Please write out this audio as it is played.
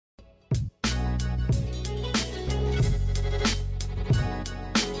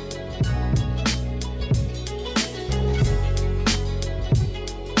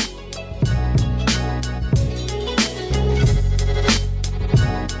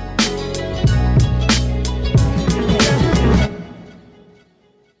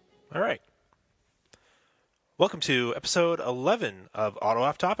Welcome to episode 11 of Auto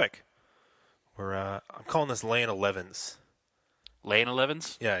Off Topic. I'm calling this Laying 11s. Laying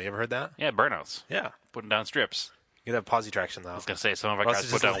 11s? Yeah, you ever heard that? Yeah, burnouts. Yeah. Putting down strips. You gotta have posi traction, though. I was going to say, some of our Or guys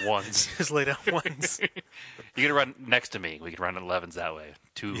else put just down ones. Just lay down ones. You're going to run next to me. We could run 11s that way.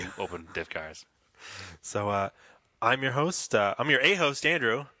 Two open diff cars. So, I'm your host. I'm your A host,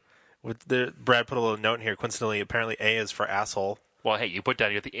 Andrew. Brad put a little note in here. Coincidentally, apparently A is for asshole. Well, hey, you put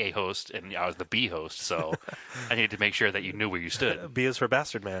down you're the A host, and I was the B host, so I needed to make sure that you knew where you stood. B is for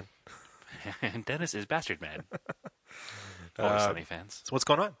bastard man. And Dennis is Bastard Man. Always Sunny fans. So what's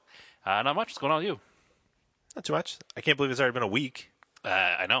going on? Not much. What's going on with you? Not too much. I can't believe it's already been a week.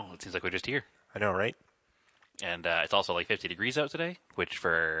 I know. It seems like we're just here. I know, right? And it's also like 50 degrees out today, which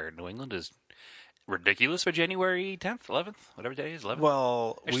for New England is ridiculous for January 10th, 11th, whatever day is, 11th.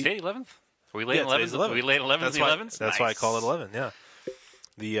 Well, Actually, today 11th? Are we late yeah, 11th? today's 11th. Are we late 11th? That's the why, 11th? That's why I call it 11.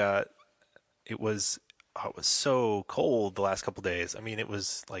 Yeah. It was so cold the last couple days. I mean, it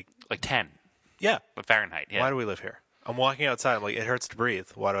was like 10 yeah. Fahrenheit. Yeah. Why do we live here? I'm walking outside. I'm like, it hurts to breathe.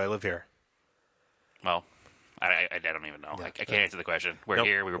 Why do I live here? Well, I don't even know. Yeah. I can't answer the question. We're Nope.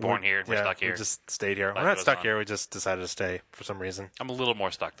 here. We were born here. We're stuck here. We just stayed here. Life We're not goes stuck on. here. We just decided to stay for some reason. I'm a little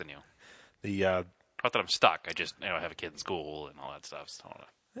more stuck than you. The Not that I'm stuck. I just I have a kid in school and all that stuff. So I want to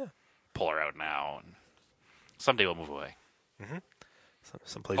pull her out now. And someday we'll move away.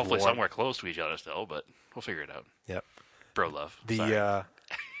 someplace Hopefully warm. somewhere close to each other still, but we'll figure it out. Yep. Bro love. The Sorry.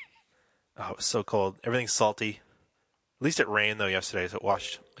 it was so cold. Everything's salty. At least it rained though yesterday, so it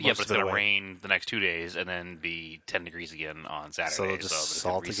washed. Yeah, most but it's of it going to away. rain the next 2 days and then be 10 degrees again on Saturday. So it'll just it's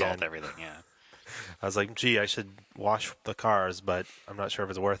salt gonna resalt again. everything, yeah. I was like, gee, I should wash the cars, but I'm not sure if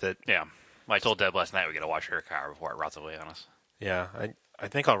it's worth it. Yeah. Well, I told Deb last night we got to wash her car before it rots away on us. Yeah, I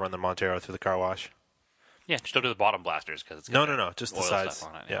think I'll run the Montero through the car wash. Yeah, just don't do the bottom blasters because it's No, got no, just the oil sides. stuff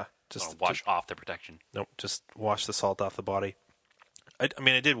on it. Yeah, Just wash off the protection. Nope, just wash the salt off the body. I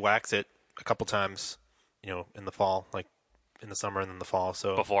mean, I did wax it a couple times, in the fall, like in the summer and then the fall.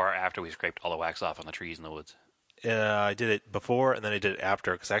 So Before or after we scraped all the wax off on the trees in the woods. I did it before and then I did it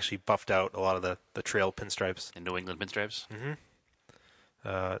after because I actually buffed out a lot of the trail pinstripes. In New England pinstripes.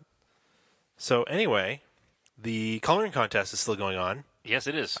 So anyway, the coloring contest is still going on. Yes,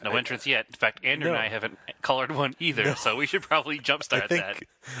 it is. No entrance yet. In fact, Andrew No. and I haven't colored one either, so we should probably jumpstart that.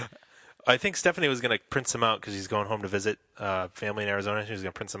 I think Stephanie was going to print some out because she's going home to visit family in Arizona. She was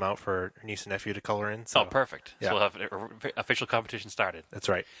going to print some out for her niece and nephew to color in. So. Oh, perfect. Yeah. So we'll have official competition started. That's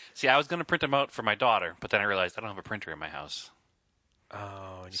right. See, I was going to print them out for my daughter, but then I realized I don't have a printer in my house.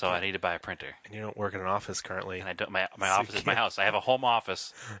 Oh, and So I need to buy a printer. and you don't work in an office currently. And I don't. My So office you is my can't- house. I have a home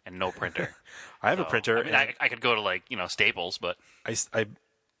office and no printer. I have a So, printer. I mean, and I could go to Staples, but I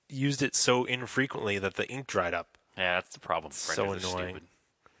used it so infrequently that the ink dried up. yeah, that's the problem. So Printers are annoying. stupid.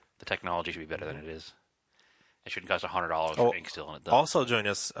 The technology should be better than it is. It shouldn't cost $100 Oh, for ink still, and it does. Also joining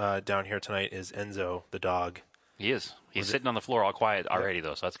us down here tonight is Enzo, the dog. He is. He's sitting on the floor all quiet already,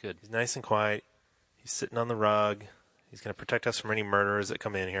 though, so that's good. He's nice and quiet. He's sitting on the rug. He's going to protect us from any murderers that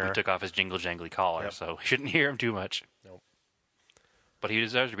come in here. He took off his jingle jangly collar, Yep. so we shouldn't hear him too much. Nope. But he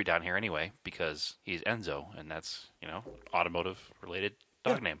deserves to be down here anyway because he's Enzo, and that's automotive-related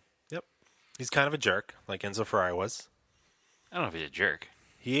dog name. Yep. He's kind of a jerk, like Enzo Ferrari was. I don't know if he's a jerk.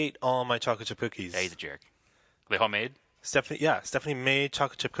 He ate all my chocolate chip cookies. Yeah, he's a jerk. Are they homemade? Stephanie made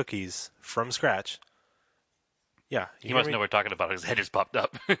chocolate chip cookies from scratch. Yeah. He must know what we're talking about. His head just popped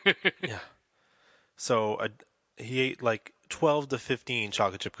up. Yeah. So he ate like 12 to 15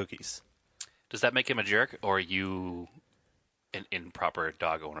 chocolate chip cookies. Does that make him a jerk, or are you an improper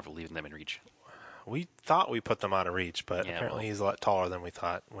dog owner for leaving them in reach? We thought we put them out of reach, but Yeah, apparently well. he's a lot taller than we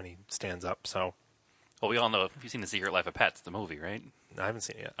thought when he stands up. So Well, we all know. You've seen The Secret Life of Pets, the movie, right? I haven't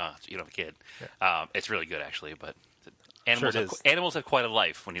seen it yet. So you don't have a kid. It's really good, actually, but Sure animals, it is. animals have quite a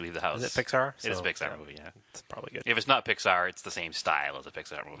life when you leave the house. Is it Pixar? It is a So, Pixar yeah. movie, yeah. It's probably good. If it's not Pixar, it's the same style as a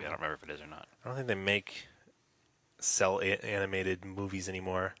Pixar movie. I don't remember if it is or not. I don't think they make cell animated movies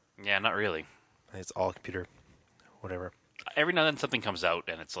anymore. Yeah, not really. It's all computer, whatever. Every now and then something comes out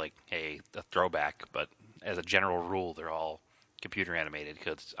and it's like, hey, a throwback, but as a general rule, they're all computer animated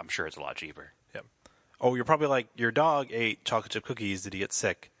because I'm sure it's a lot cheaper. Yep. Oh, you're probably like, your dog ate chocolate chip cookies. Did he get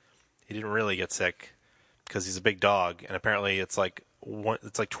sick? He didn't really get sick because he's a big dog, and apparently it's like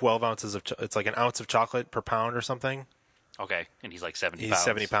 12 ounces of it's like an ounce of chocolate per pound or something. Okay, and he's like 70 He's pounds.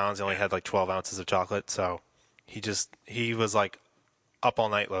 70 pounds. He only had like 12 ounces of chocolate, so he was like up all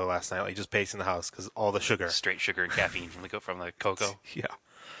night last night, like just pacing the house because all the sugar. Straight sugar and caffeine from the cocoa. Yeah,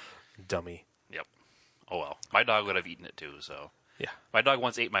 dummy. Yep. Oh well, my dog would have eaten it too. So Yeah, my dog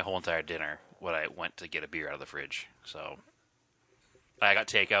once ate my whole entire dinner when I went to get a beer out of the fridge. So I got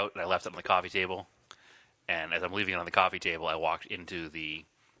takeout and I left it on the coffee table, And as I'm leaving it on the coffee table, I walked into the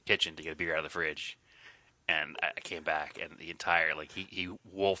kitchen to get a beer out of the fridge. And I came back, and the entire, like, he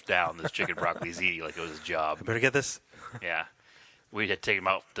wolfed down this chicken broccoli ziti like it was his job. I better get this. Yeah. We had taken him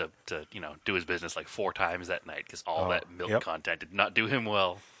out to do his business like 4 times that night because all that milk content did not do him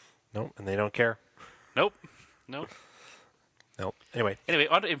well. Nope, and they don't care. Nope. Nope. Anyway,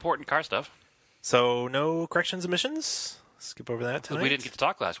 on to important car stuff. So no corrections omissions? Skip over that tonight? We didn't get to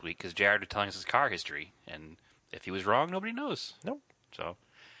talk last week because Jared was telling us his car history, and if he was wrong, nobody knows. Nope. So,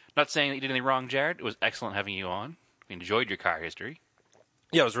 not saying that you did anything wrong, Jared. It was excellent having you on. We enjoyed your car history.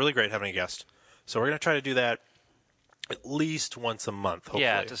 Yeah, it was really great having a guest. So we're going to try to do that at least once a month, hopefully.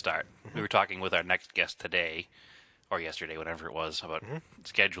 Yeah, to start. Mm-hmm. We were talking with our next guest today, or yesterday, whatever it was, about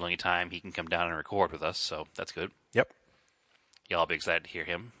scheduling a time he can come down and record with us, so that's good. Yep. Y'all will be excited to hear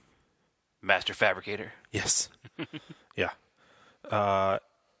him. Master Fabricator. Yes. Yeah. I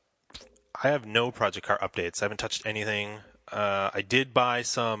have no project car updates. I haven't touched anything. I did buy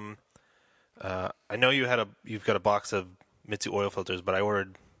some. I know you've got a box of Mitsu oil filters, but I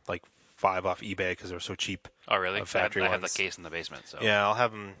ordered like 5 off eBay because they were so cheap. Oh, really? Factory I have the ones. case in the basement. So yeah, I'll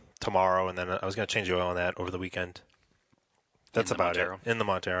have them tomorrow, and then I was going to change the oil on that over the weekend. That's about Montero? it. In the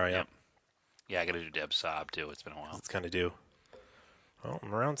Montero, yeah. Yep. Yeah, I got to do Deb's Saab too. It's been a while. It's kind of due. Well,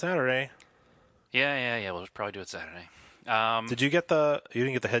 I'm around Saturday. Yeah. We'll probably do it Saturday. You didn't get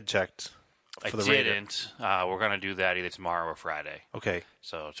the head checked for the Raider? I didn't. We're going to do that either tomorrow or Friday. Okay.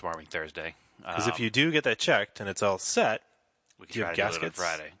 So tomorrow being Thursday. Because if you do get that checked and it's all set, we can do you try have to do it on gaskets?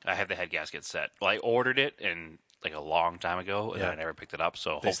 Friday. I have the head gasket set. Well, I ordered it like a long time ago, and Yeah. I never picked it up. So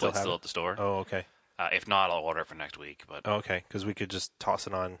They hopefully still it's have still it? at the store. Oh, okay. If not, I'll order it for next week. But Okay, because we could just toss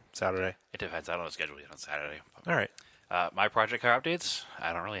it on Saturday. it depends. I don't know the schedule yet on Saturday. All right. My project car updates,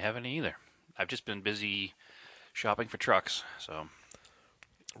 I don't really have any either. I've just been busy shopping for trucks. So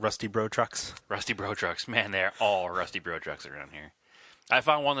Rusty Bro trucks. Rusty Bro trucks. Man, they're all Rusty Bro trucks around here. I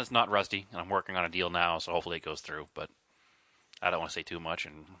found one that's not rusty, and I'm working on a deal now, so hopefully it goes through. But I don't want to say too much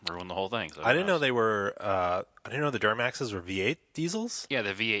and ruin the whole thing. So I didn't know they were. I didn't know the Duramaxes were V8 diesels. Yeah,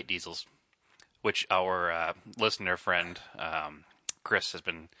 the V8 diesels, which our listener friend Chris has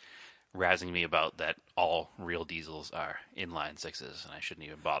been razzing me about, that all real diesels are inline sixes, and I shouldn't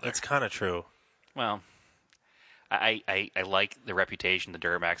even bother. That's kind of true. Well, I like the reputation the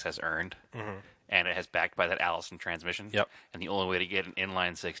Duramax has earned, and it has backed by that Allison transmission. Yep. And the only way to get an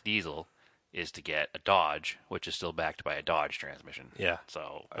inline six diesel is to get a Dodge, which is still backed by a Dodge transmission. Yeah.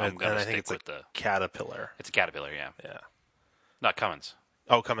 So I'm going to stick with the... Caterpillar. It's a Caterpillar, yeah. Yeah. Not Cummins.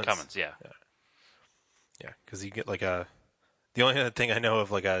 Oh, Cummins. Cummins, yeah. Yeah, because you get like a. The only other thing I know of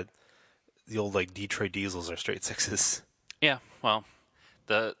the old like Detroit diesels are straight sixes. Yeah, well,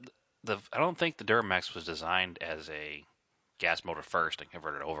 the I don't think the Duramax was designed as a gas motor first and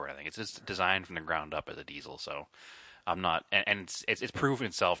converted over. I think it's just designed from the ground up as a diesel. So I'm not, and it's proven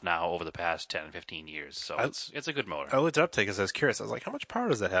itself now over the past 10, 15 years. So it's a good motor. I looked it up today because I was curious. I was like, how much power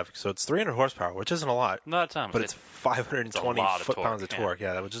does that have? So it's 300 horsepower, which isn't a lot. Not a ton, but it's 520 foot-pounds of torque.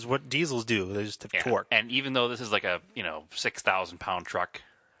 Yeah, which is what diesels do. They just have torque. And even though this is like a 6,000 pound truck,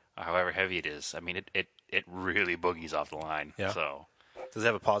 however heavy it is, I mean it really boogies off the line. Yeah. So does it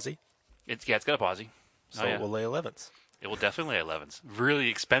have a posi? It's got a posi. So it will lay 11s. It will definitely lay 11s. Really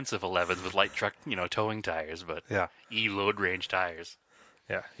expensive 11s with light truck, towing tires, but yeah, load range tires.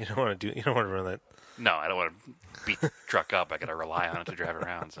 Yeah, you don't want to run that. No, I don't want to beat the truck up. I got to rely on it to drive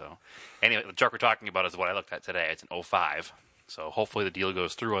around. So, anyway, the truck we're talking about is what I looked at today. It's an 05. So hopefully the deal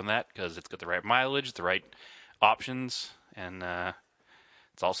goes through on that because it's got the right mileage, the right options, and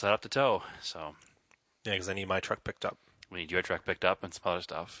it's all set up to tow. So yeah, because I need my truck picked up. We need your truck picked up and some other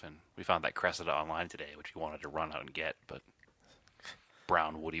stuff. And we found that Cressida online today, which we wanted to run out and get, but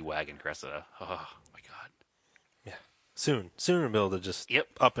brown woody wagon Cressida. Oh my god! Yeah, soon we'll be able to just Yep.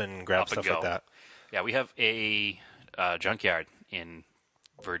 up and grab Up and stuff go. like that. Yeah, we have a junkyard in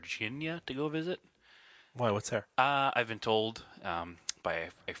Virginia to go visit. Why? What's there? I've been told by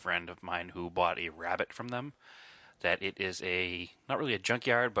a friend of mine who bought a Rabbit from them that it is not really a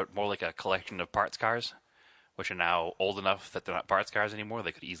junkyard, but more like a collection of parts cars, which are now old enough that they're not parts cars anymore.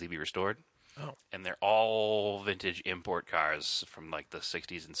 They could easily be restored. Oh. And they're all vintage import cars from like the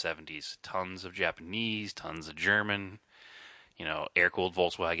 60s and 70s. Tons of Japanese, tons of German, air-cooled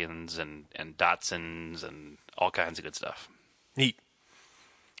Volkswagens and Datsuns and all kinds of good stuff. Neat.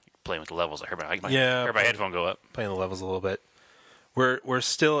 Playing with the levels. I heard my Yeah, my headphone go up. Playing the levels a little bit. We're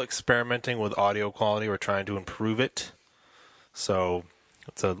still experimenting with audio quality. We're trying to improve it. So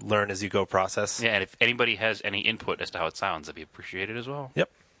it's a learn as you go process. Yeah, and if anybody has any input as to how it sounds, that'd be appreciated as well. Yep.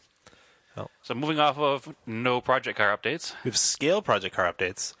 So moving off of no project car updates. We have scale project car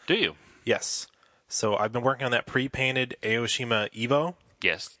updates. Do you? Yes. So I've been working on that pre-painted Aoshima Evo.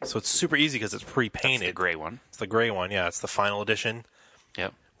 Yes. So it's super easy because it's pre-painted. That's the gray one. It's the gray one, yeah. It's the final edition,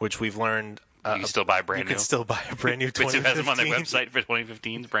 Yep. which we've learned. You can still buy brand You new. can still buy a brand new 2015. Mitsu has them on their website for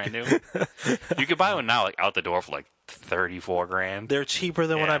 2015. It's brand new. You could buy one now, like out the door for like $34,000. They're cheaper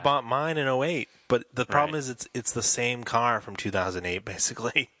than when I Yeah. bought mine in '08. But the problem Right. is it's the same car from 2008,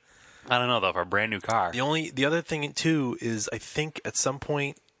 basically. I don't know though. For a brand new car, The other thing too is I think at some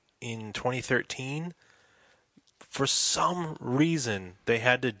point in 2013, for some reason they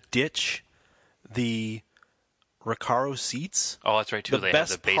had to ditch the Recaro seats. oh, that's right too. The They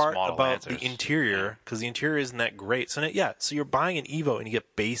best have the base part model about Lancers. the interior, because the interior isn't that great. So so you're buying an Evo and you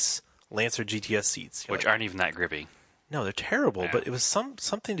get base Lancer GTS seats, You're which like, aren't even that grippy. no, they're terrible. Yeah. But it was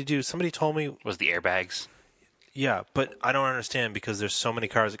something to do. Somebody told me, Was the airbags? yeah, but I don't understand because there's so many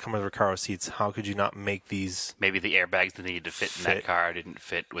cars that come with Recaro seats. How could you not make these? Maybe the airbags that needed to fit in that Fit. car didn't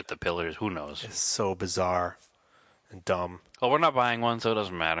fit with the pillars. Who knows? It's so bizarre and dumb. Well, we're not buying one, so it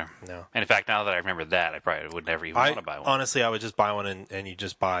doesn't matter. No. And in fact, now that I remember that, I probably would never even want to buy one. Honestly, I would just buy one and you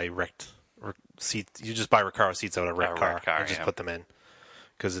just buy seats. You just buy Recaro seats out of a wrecked car, wrecked car, and just yeah. put them in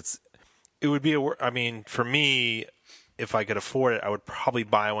because it would be I mean, for me, if I could afford it, I would probably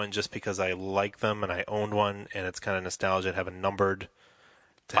buy one just because I like them and I owned one and it's kind of nostalgia to have a numbered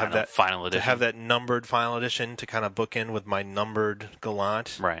Final edition. to have that numbered final edition to kind of book in with my numbered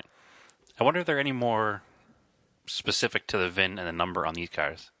Galant. Right. I wonder if there are any more specific to the VIN and the number on these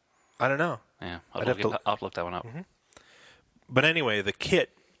cars. I don't know. Yeah, I'd I'll have to- have to look that one up. But anyway, the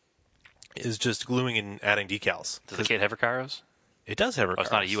kit is just gluing and adding decals. Does the kit have Recaros? It does have Recaros. Oh,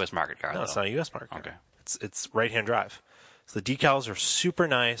 it's not a U.S. market car, No, though. it's not a U.S. market. Okay. It's right-hand drive. So the decals are super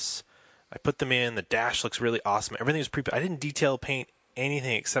nice. I put them in. The dash looks really awesome. Everything is I didn't detail paint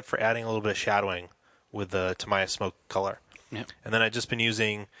anything except for adding a little bit of shadowing with the Tamiya smoke color. Yep. And then I've just been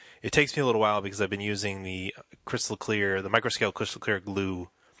using. It takes me a little while because I've been using the the microscale crystal clear glue,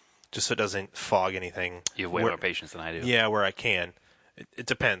 just so it doesn't fog anything. You have way more patience than I do. Yeah, where I can. It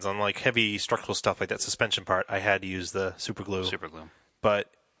depends on like heavy structural stuff like that suspension part. I had to use the super glue. Super glue. But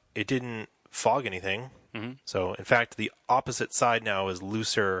it didn't fog anything. Mm-hmm. So, in fact, the opposite side now is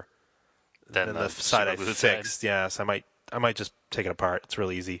looser than the side I super glue fixed. Yeah, so I might just take it apart. It's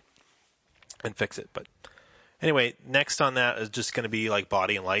really easy and fix it. But anyway, next on that is just going to be like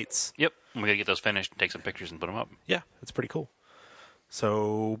body and lights. Yep. We got to get those finished and take some pictures and put them up. Yeah, it's pretty cool.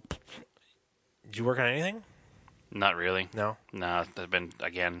 So, did you work on anything? Not really. No. No, I've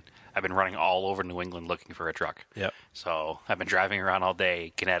been running all over New England looking for a truck. Yep. So I've been driving around all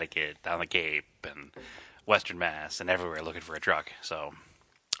day, Connecticut, down the Cape, and Western Mass, and everywhere looking for a truck. So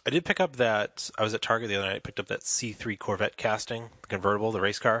I did pick up that. I was at Target the other night. I picked up that C3 Corvette casting, the convertible, the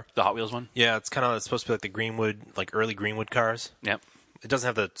race car. the Hot Wheels one. Yeah, it's supposed to be like the Greenwood, like early Greenwood cars. Yep. It doesn't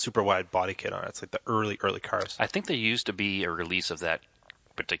have the super wide body kit on it. It's like the early cars. I think there used to be a release of that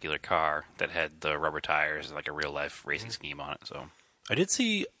particular car that had the rubber tires and like a real life racing scheme on it. So I did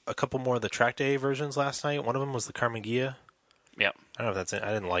see a couple more of the track day versions last night. One of them was the Carmen Ghia. yep. I don't know if that's it.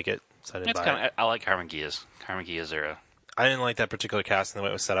 I didn't like it, so I didn't It's buy kind it. of I like Carmen Ghias. Carmen Ghias are I didn't like that particular casting the way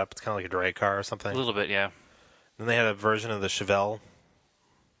it was set up. It's kind of like a drag car or a something. little bit, yeah. Then they had a version of the Chevelle.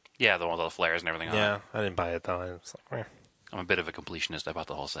 Yeah, the one with all the flares and everything on Yeah, it. I didn't buy it though. I was like, I'm a bit of a completionist. I bought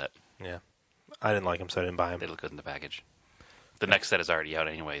the whole set. yeah, I didn't like them, so I didn't buy They them. look good in the package. The next set is already out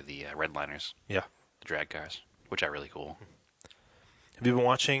anyway, the Redliners, Yeah. the drag cars, which are really cool. Have you been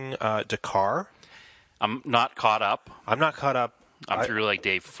watching Dakar? I'm not caught up. I'm not caught up. I'm through like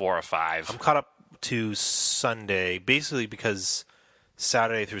day 4 or 5. I'm caught up to Sunday, basically because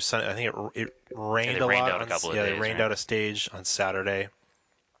Saturday through Sunday, I think it rained they a rained lot. out a couple of They days, rained right? out a stage on Saturday,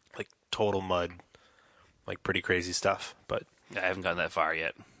 like total mud, like pretty crazy stuff. But I haven't gotten that far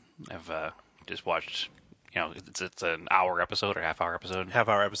yet. I've just watched, it's an hour episode or half-hour episode.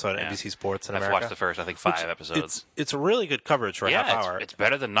 half-hour episode on Yeah. NBC Sports in I've America. watched the first, I think, 5 episodes. It's really good coverage for a half hour. It's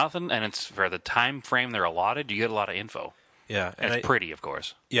better than nothing, and it's for the time frame they're allotted. You get a lot of info, yeah, and it's pretty, of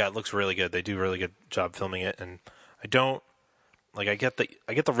course. yeah, it looks really good. They do a really good job filming it, and I don't like. I get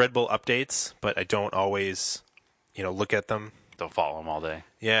the Red Bull updates, but I don't always, look at them. Don't follow them all day.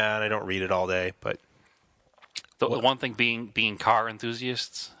 Yeah, and I don't read it all day, but The one thing being car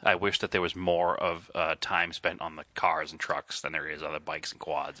enthusiasts, I wish that there was more of time spent on the cars and trucks than there is on the bikes and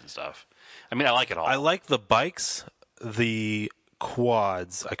quads and stuff. I mean, I like it all. I like the bikes. The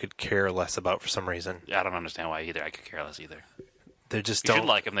quads, I could care less about for some reason. I don't understand why either. I could care less either. They just You don't should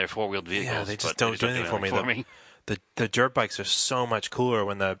like them. They're four-wheeled vehicles. Yeah, they just but don't do anything for me. The dirt bikes are so much cooler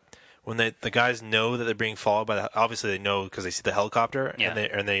when the guys know that they're being followed by obviously they know because they see the helicopter Yeah.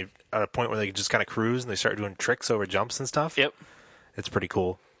 and they at a point where they can just kind of cruise and they start doing tricks over jumps and stuff. Yep. It's pretty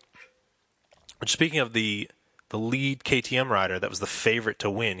cool. Which, speaking of the lead KTM rider that was the favorite to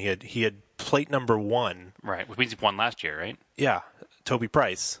win, he had plate number 1. Right. Which means he won last year, right? Yeah, Toby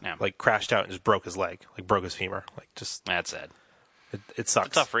Price, Yeah. like crashed out and just broke his leg, like broke his femur, like just That's sad. it sucks.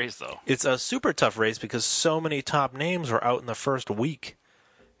 It's a tough race, though. It's a super tough race because so many top names were out in the first week.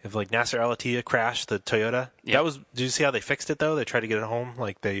 If like Nasser Al-Attiyah crashed the Toyota, Yeah. Did you see how they fixed it though? They tried to get it home,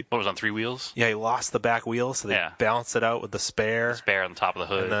 like they. What was on 3 wheels? Yeah, he lost the back wheel, so they Yeah. balanced it out with the spare. Spare on the top of the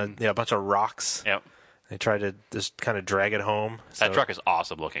hood. And a bunch of rocks. Yep. They tried to just kind of drag it home. That truck is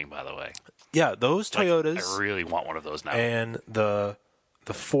awesome looking, by the way. Yeah, those Toyotas I really want one of those now. and the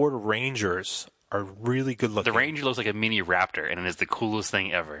Ford Rangers are really good looking. The Ranger looks like a mini Raptor, and it is the coolest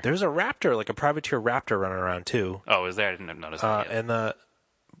thing ever. There's a Raptor, like a privateer Raptor, running around too. Oh, is there? I didn't notice that yet.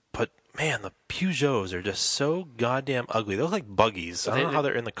 But man, the Peugeots are just so goddamn ugly. They look like buggies. I don't know how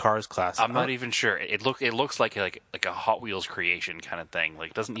they're in the cars class. I'm not even sure. It looks like a Hot Wheels creation kind of thing. Like,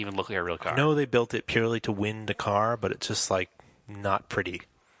 it doesn't even look like a real car. I know they built it purely to win the car, but it's just like not pretty.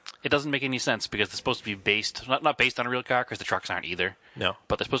 It doesn't make any sense because they're supposed to be based not based on a real car because the trucks aren't either. No,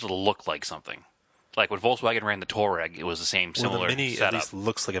 But they're supposed to look like something. Like when Volkswagen ran the Touareg, it was the same well, similar the Mini setup. at least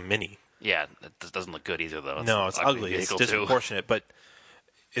looks like a Mini. Yeah, it doesn't look good either though. No, it's an ugly. It's vehicle, too. disproportionate, but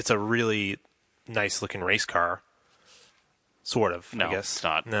it's a really nice looking race car. Sort of, No, I guess. it's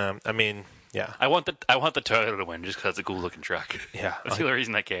not. No, I mean, yeah. I want the Toyota to win just because it's a cool looking truck. Yeah. That's the only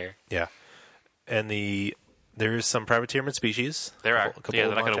reason I care. Yeah. And there's some privateer species. There are. Yeah,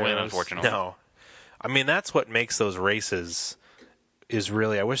 they're not going gonna win, unfortunately. No. I mean, that's what makes those races is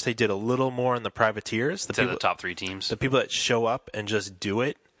really, I wish they did a little more in the privateers. Instead of the top 3 teams. The people that show up and just do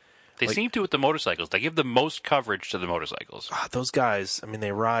it. They seem to with the motorcycles. They give the most coverage to the motorcycles. Those guys, I mean,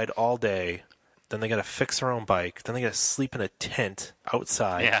 they ride all day. Then they got to fix their own bike. Then they got to sleep in a tent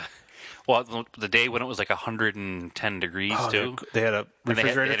outside. Yeah. Well, the day when it was like 110 degrees, too. They had a And they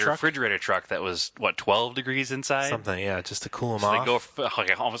refrigerator had a truck? refrigerator truck that was, 12 degrees inside? Something, yeah, just to cool them So off. they go for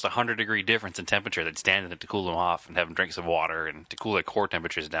like almost 100-degree difference in temperature. They'd stand in it to cool them off and have them drink some water and to cool their core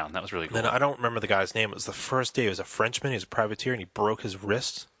temperatures down. That was really cool. Then I don't remember the guy's name. It was the first day. He was a Frenchman. He was a privateer, and he broke his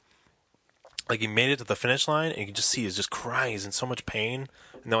wrist. Like, he made it to the finish line, and you can just see he's just crying. He's in so much pain.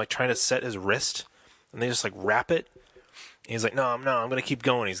 And they're, like, trying to set his wrist, and they just, like, wrap it. And he's like, no, I'm going to keep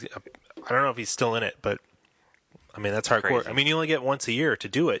going. I don't know if he's still in it, but, I mean, that's hardcore. Crazy. I mean, you only get once a year to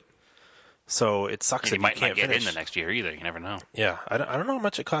do it. So it sucks And if you might you can't not get finish. in the next year either. You never know. Yeah, I don't know how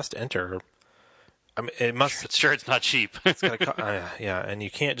much it costs to enter. I mean, it must. Sure, it's not cheap. It's gotta yeah, and you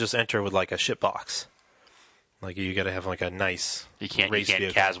can't just enter with like a shit box. Like you got to have like a nice. You can't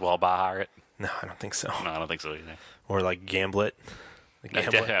vehicle. Caswell Baja it. No, I don't think so. No, I don't think so either. Or like Gamblet. Like A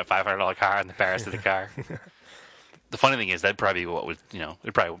 $500 car in the Paris to the car. The funny thing is that'd probably be what would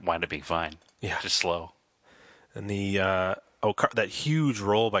it'd probably wind up being fine. Yeah. Just slow. And the that huge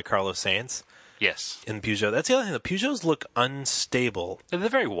roll by Carlos Sainz Yes. in the Peugeot. That's the other thing. The Peugeots look unstable. They're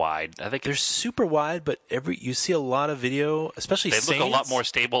very wide. I think They're super wide, but you see a lot of video, especially they Sainz. look a lot more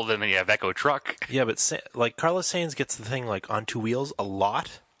stable than the Iveco truck. Yeah, but like Carlos Sainz gets the thing like on 2 wheels a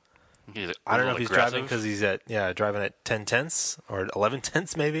lot. I don't know if he's driving because he's driving at 10 tenths or 11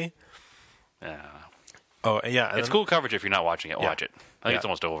 tenths maybe. Yeah. Oh yeah, It's cool coverage if you're not watching it. Yeah. Watch it. I think Yeah. it's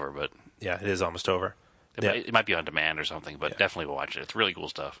almost over, but Yeah, it is almost over. it might be on demand or something. But definitely watch it. It's really cool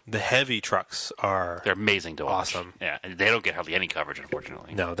stuff. The heavy trucks are They're amazing to watch. Awesome. Yeah, and they don't get hardly any coverage,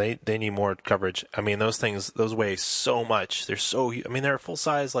 unfortunately. no, they need more coverage. I mean, those weigh so much. They're so. I mean, they're full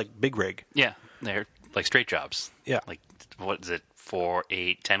size like big rig. Yeah, they're like straight jobs. Yeah. Like what is it? 4,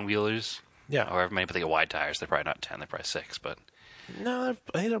 8, 10 wheelers. Yeah. However many, but they get wide tires. They're probably not 10. They're probably 6. But No,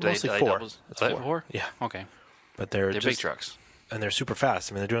 I think they're do mostly they 4. doubles? It's Are they 4? Yeah, Okay. but they're They're just, big trucks. and they're super fast.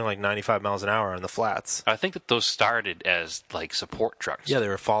 I mean, they're doing like 95 miles an hour on the flats. I think that those started as like support trucks. Yeah, they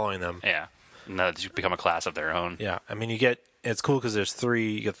were following them. Yeah. And now they've become a class of their own. Yeah, I mean, it's cool because there's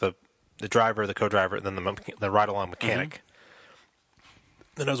 3. You get the driver, the co-driver, and then the ride-along mechanic.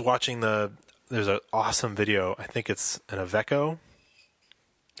 Then I was watching there's an awesome video. I think it's an Iveco.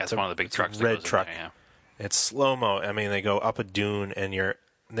 That's one of the big trucks. That red goes in truck. there, yeah. It's slow-mo. I mean, they go up a dune, and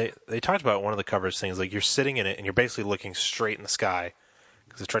they talked about one of the coverage things, like you're sitting in it, and you're basically looking straight in the sky,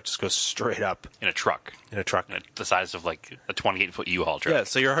 because the truck just goes straight up In a truck. in a truck. The size of like a 28-foot U-Haul truck. Yeah,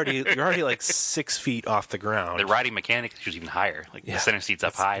 so you're already like 6 feet off the ground. The riding mechanic is even higher. Like the center seat's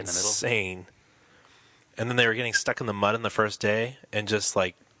up high in the middle. Insane. And then they were getting stuck in the mud on the first day, and just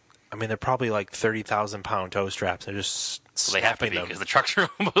like, I mean, they're probably like 30,000-pound toe straps. They're just So they have to snapping be them. because the trucks are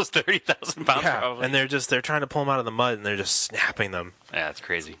almost 30,000 pounds. Yeah, Probably. and they're trying to pull them out of the mud, and they're just snapping them. Yeah, it's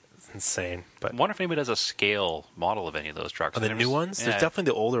crazy. It's insane. But I wonder if anybody does a scale model of any of those trucks. are the new ones? Yeah, There's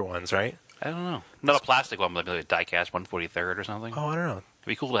definitely the older ones, right? I don't know. Not a plastic one, but maybe like a die-cast 143rd or something. Oh, I don't know. It'd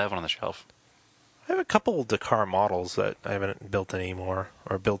be cool to have one on the shelf. I have a couple Dakar models that I haven't built anymore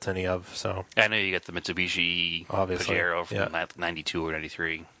or built any of. So I know you got the Mitsubishi Obviously, Pajero from yeah. 92 or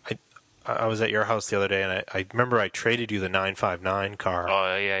 93. I was at your house the other day, and I remember I traded you the 959 car.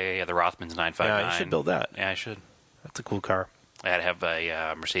 Oh, yeah. The Rothmans 959. Yeah, you should build that. Yeah, I should. That's a cool car. I had to have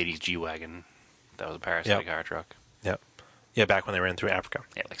a Mercedes G-Wagon. That was a parasitic car truck. Yep. Yeah, back when they ran through Africa.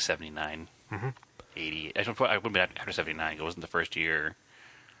 Yeah, like 79, 80. I wouldn't have been after 79. It wasn't the first year.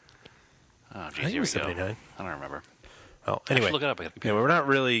 Oh, geez, I think it here we was go. 79. I don't remember. Well, I anyway. should look it up. Yeah,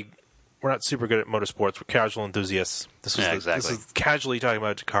 we're not super good at motorsports. We're casual enthusiasts. This is casually talking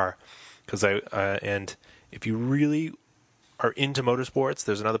about Dakar. And if you really are into motorsports,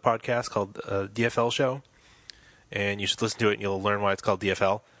 there's another podcast called DFL Show, and you should listen to it and you'll learn why it's called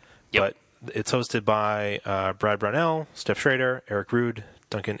DFL. Yep. But it's hosted by Brad Brownell, Steph Schrader, Eric Rude,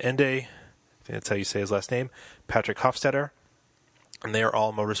 Duncan Ende, I think that's how you say his last name, Patrick Hofstetter, and they are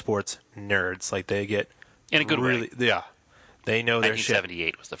all motorsports nerds. Like, they get In a good way. Yeah. They know their shit.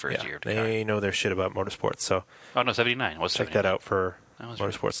 1978 was the first year. They know their shit about motorsports. So Oh, no, 79. What's check that out for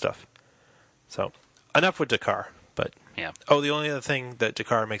motorsport stuff. So enough with Dakar. But Yeah. the only other thing that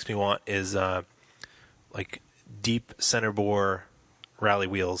Dakar makes me want is like deep center bore rally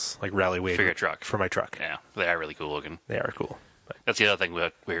wheels, like rally weight For your truck. For my truck. Yeah, they are really cool looking. They are cool. But That's the other thing.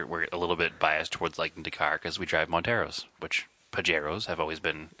 We're a little bit biased towards liking Dakar because we drive Monteros, which Pajeros have always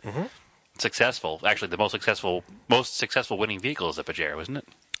been successful. Actually, the most successful winning vehicle is a Pajero, isn't it?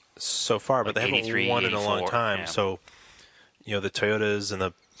 so far, but Like they haven't won in a long 84, time. yeah. So, the Toyotas and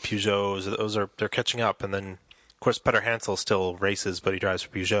the Peugeots, they're catching up. And then, of course, Peter Hansel still races, but he drives for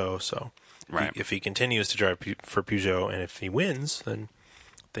Peugeot. So, Right. if he continues to drive for Peugeot, and if he wins, then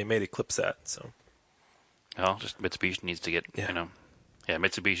they may eclipse that. So, Well, just Mitsubishi needs to get, Yeah.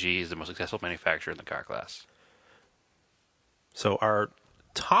 Mitsubishi is the most successful manufacturer in the car class. So our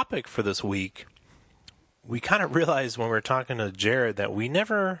topic for this week, we kind of realized when we were talking to Jared that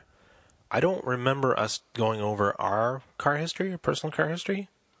I don't remember us going over our car history or personal car history.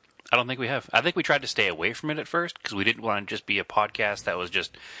 I don't think we have. I think we tried to stay away from it at first because we didn't want to just be a podcast that was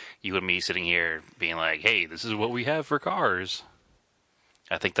just you and me sitting here being like, hey, this is what we have for cars.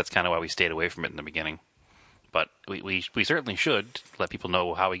 I think that's kind of why we stayed away from it in the beginning. But we certainly should let people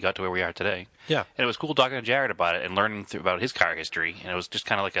know how we got to where we are today. Yeah. And it was cool talking to Jared about it and learning about his car history. And it was just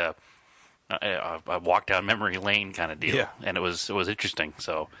kind of like a walk down memory lane kind of deal. Yeah. And it was interesting.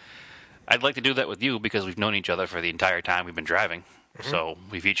 So I'd like to do that with you because we've known each other for the entire time we've been driving. So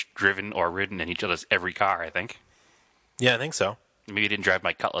we've each driven or ridden in each other's every car, I think. Yeah, I think so. Maybe you didn't drive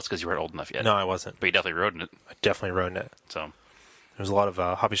my Cutlass because you weren't old enough yet. No, I wasn't. But you definitely rode in it. I definitely rode in it. So There was a lot of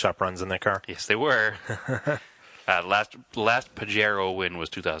hobby shop runs in that car. yes, they were. Last Pajero win was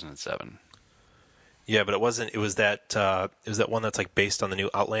 2007. Yeah, but it wasn't. It was that one that's like based on the new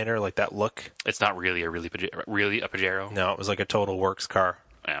Outlander, like that look. It's not really a Pajero. No, it was like a total works car,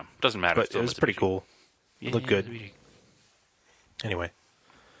 Yeah, doesn't matter. but It's still it was pretty Mitsubishi. cool. Yeah, looked good. Mitsubishi. Anyway,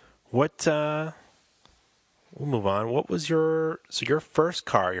 we'll move on. What was your first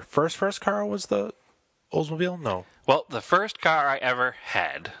car? Your first car was the Oldsmobile? No. Well, the first car I ever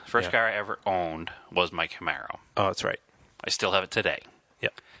had, Yeah. car I ever owned, was my Camaro. Oh, that's right. I still have it today.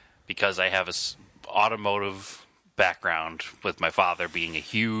 Yep. Because I have automotive background with my father being a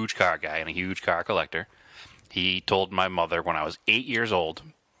huge car guy and a huge car collector. He told my mother when I was 8 years old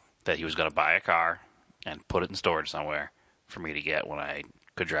that he was going to buy a car and put it in storage somewhere for me to get when I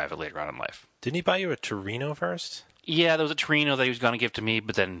could drive it later on in life. Didn't he buy you a Torino first? Yeah, there was a Torino that he was going to give to me,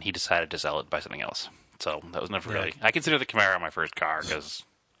 but then he decided to sell it and buy something else. So that was never really. I consider the Camaro my first car because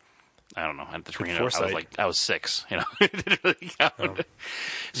I don't know. At the Torino, I was 6. It didn't really count.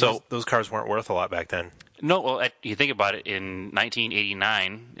 So those cars weren't worth a lot back then. no, well, you think about it. In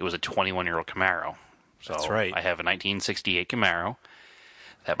 1989, it was a 21-year-old Camaro. So That's right. I have a 1968 Camaro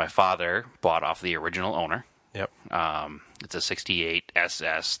that my father bought off the original owner. Yep. It's a 68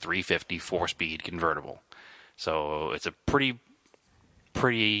 SS 350 4-speed convertible. So it's a pretty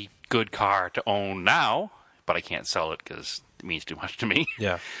good car to own now, but I can't sell it because it means too much to me.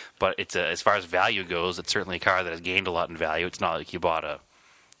 Yeah. But as far as value goes, it's certainly a car that has gained a lot in value. It's not like you bought a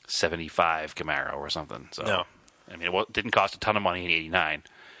 75 Camaro or something. So, No. I mean, it didn't cost a ton of money in '89,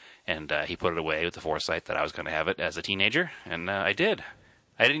 and he put it away with the foresight that I was going to have it as a teenager, and I did.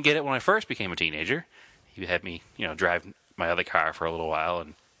 I didn't get it when I first became a teenager. He had me, drive my other car for a little while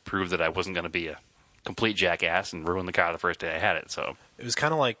and prove that I wasn't going to be a complete jackass and ruin the car the first day I had it. So It was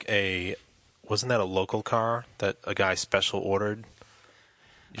kind of like wasn't that a local car that a guy special ordered?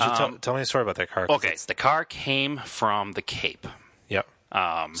 You should tell me a story about that car. okay, the car came from the Cape. Yep.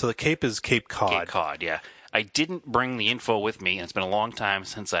 So the Cape is Cape Cod. Cape Cod, yeah. I didn't bring the info with me, and it's been a long time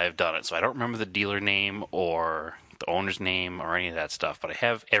since I've done it, so I don't remember the dealer name or the owner's name or any of that stuff, but I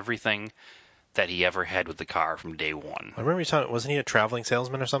have everything that he ever had with the car from day one. I remember you talking, wasn't he a traveling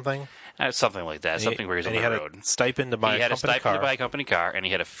salesman or something? Something like that, something where he's on the road. And he had a stipend to buy He a had a company stipend car. to buy a company car, and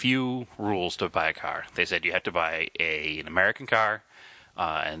he had a few rules to buy a car. They said you have to buy an American car,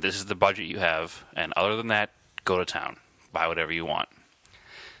 and this is the budget you have, and other than that, go to town. Buy whatever you want.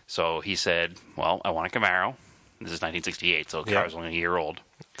 So he said, well, I want a Camaro. This is 1968, so the car was only a year old.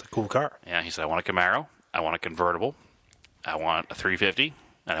 It's a cool car. Yeah, he said, I want a Camaro, I want a convertible, I want a 350,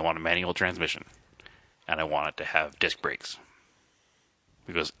 and I want a manual transmission. And I want it to have disc brakes.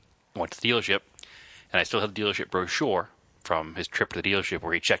 Because I went to the dealership, and I still had the dealership brochure from his trip to the dealership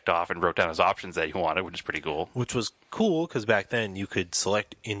where he checked off and wrote down his options that he wanted, which is pretty cool. Which was cool, because back then you could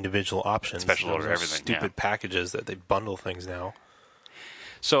select individual options. Special order Those everything, stupid packages that they bundle things now.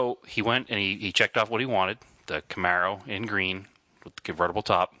 So he went and he checked off what he wanted. The Camaro in green with the convertible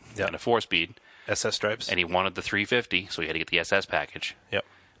top and a 4-speed. SS stripes. And he wanted the 350, so he had to get the SS package. Yep.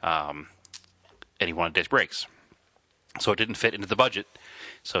 And he wanted disc brakes. So it didn't fit into the budget.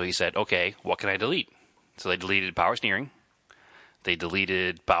 So he said, okay, what can I delete? So they deleted power steering. They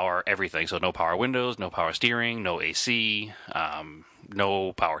deleted power everything. So no power windows, no power steering, no AC,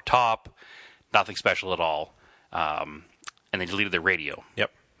 no power top, nothing special at all. And they deleted the radio.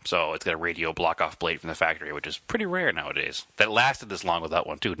 Yep. So it's got a radio block-off blade from the factory, which is pretty rare nowadays. That lasted this long with that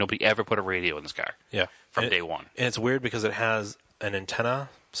one, too. Nobody ever put a radio in this car. Yeah. From day one. And it's weird because it has an antenna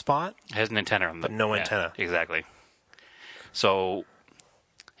spot. It has an antenna on the... But no antenna. Exactly. So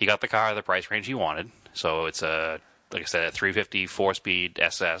he got the car at the price range he wanted. So it's like I said, a 350 4-speed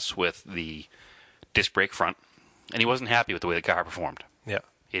SS with the disc brake front. And he wasn't happy with the way the car performed. Yeah.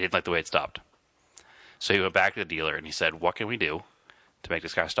 He didn't like the way it stopped. So he went back to the dealer and he said, what can we do to make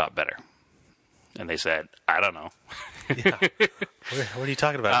this car stop better? And they said, I don't know. Yeah. What are you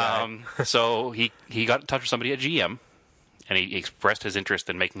talking about, guy? So he got in touch with somebody at GM, and he expressed his interest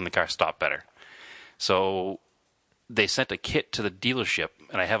in making the car stop better. So they sent a kit to the dealership,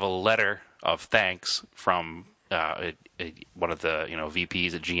 and I have a letter of thanks from one of the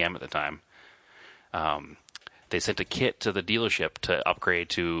VPs at GM at the time. They sent a kit to the dealership to upgrade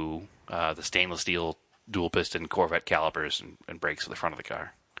to the stainless steel dual-piston Corvette calipers and brakes for the front of the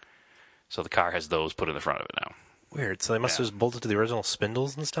car. So the car has those put in the front of it now. Weird. So they must have just bolted to the original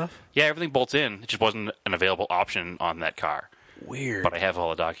spindles and stuff? Yeah, everything bolts in. It just wasn't an available option on that car. Weird. But I have all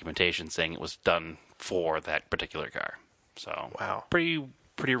the documentation saying it was done for that particular car. So, wow. Pretty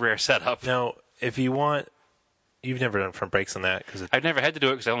rare setup. Now, if you want... You've never done front brakes on that? Cause I've never had to do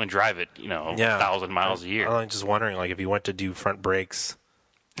it because I only drive it, 1,000 miles a year. I'm just wondering, like, if you went to do front brakes...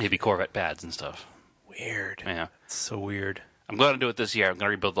 It'd be Corvette pads and stuff. Weird. Yeah. It's so weird. I'm going to do it this year. I'm going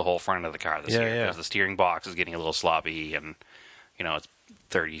to rebuild the whole front of the car this year because the steering box is getting a little sloppy and, it's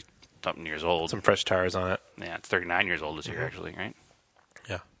 30-something years old. Some fresh tires on it. Yeah, it's 39 years old this year, actually, right?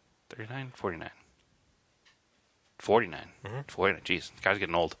 Yeah. 39? 49. 49. 49. Jeez, the car's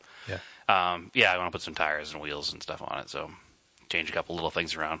getting old. Yeah. I want to put some tires and wheels and stuff on it, so change a couple little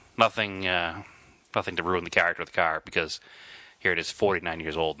things around. Nothing to ruin the character of the car because here it is 49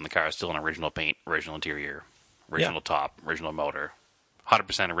 years old and the car is still in original paint, original interior, original top, original motor,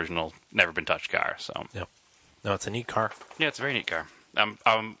 100% original, never been touched car. So yeah, no, it's a neat car. Yeah, it's a very neat car.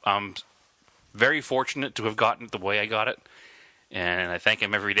 I'm very fortunate to have gotten it the way I got it, and I thank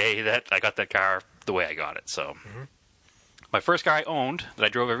him every day that I got that car the way I got it. So my first car I owned that I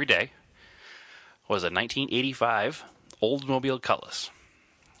drove every day was a 1985 Oldsmobile Cutlass,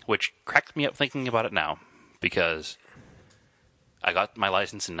 which cracked me up thinking about it now because I got my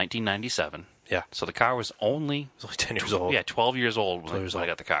license in 1997. Yeah. So the car was only 10 years old. Yeah, 12 years old when I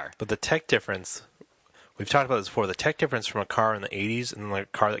got the car. But the tech difference, we've talked about this before, the tech difference from a car in the 80s and like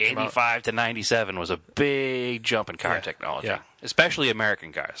a car that came out... 85 to 97 was a big jump in car technology. Yeah. Especially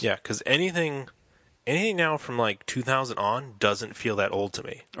American cars. Yeah, because anything now from like 2000 on doesn't feel that old to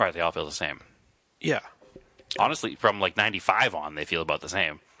me. Right, they all feel the same. Yeah. Honestly, from like 95 on, they feel about the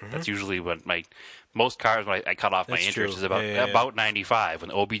same. That's usually when most cars, when I cut off my interest, is about 95 when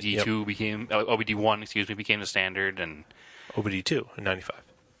the OBD2 OBD1 became the standard, and OBD2 in 95.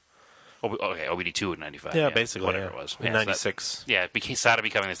 OBD2 in 95. Yeah, basically, whatever it was. In 96. It started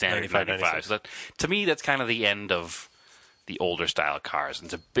becoming the standard in 95. So to me, that's kind of the end of the older style cars. And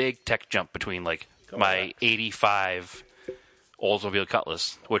it's a big tech jump between like my 85 Oldsmobile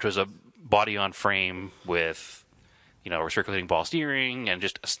Cutlass, which was a body on frame with recirculating ball steering and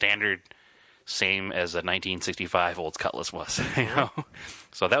just a standard, same as a 1965 Olds Cutlass was.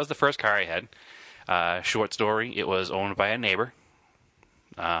 So that was the first car I had. Short story: it was owned by a neighbor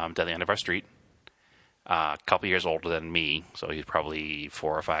down the end of our street. a couple years older than me, so he's probably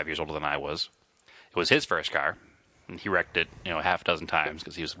 4 or 5 years older than I was. It was his first car, and he wrecked it, half a dozen times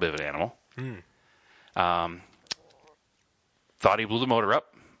because he was a bit of an animal. Thought he blew the motor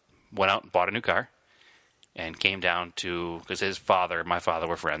up, went out and bought a new car, and came down to, because his father and my father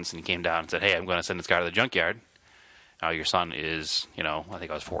were friends, and he came down and said, hey, I'm going to send this car to the junkyard. Now your son is, I think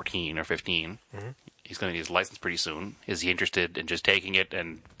I was 14 or 15. He's going to need his license pretty soon. Is he interested in just taking it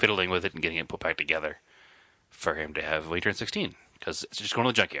and fiddling with it and getting it put back together for him to have when he turns 16? Because it's just going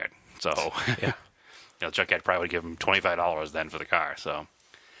to the junkyard. So, Yeah. the junkyard probably would give him $25 then for the car. So,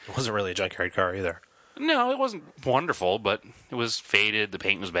 It wasn't really a junkyard car either. no, it wasn't wonderful, but it was faded. The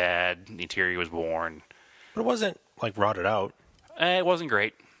paint was bad. The interior was worn. But it wasn't, like, rotted out. It wasn't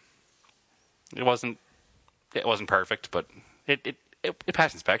great. It wasn't perfect, but it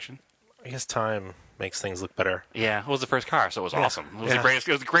passed inspection. I guess time makes things look better. Yeah, it was the first car, so it was awesome. It was the greatest.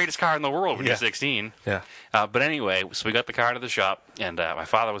 It was the greatest car in the world when he was 16. Yeah. But anyway, so we got the car to the shop, and my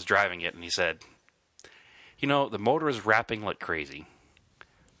father was driving it, and he said, the motor is rapping like crazy,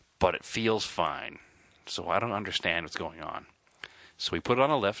 but it feels fine. So I don't understand what's going on. So we put it on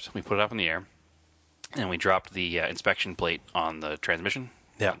a lift, we put it up in the air, and we dropped the inspection plate on the transmission.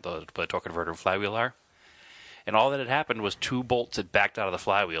 Yeah. The torque converter and flywheel are. And all that had happened was 2 bolts had backed out of the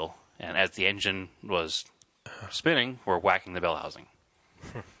flywheel, and as the engine was spinning, we're whacking the bell housing.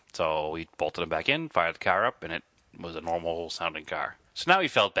 So we bolted them back in, fired the car up, and it was a normal-sounding car. So now he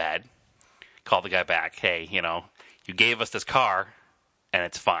felt bad. Called the guy back. Hey, you gave us this car, and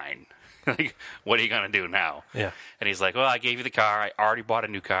it's fine. Like, what are you going to do now? Yeah. And he's like, well, I gave you the car. I already bought a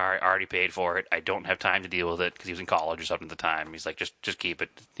new car. I already paid for it. I don't have time to deal with it because he was in college or something at the time. He's like, just keep it.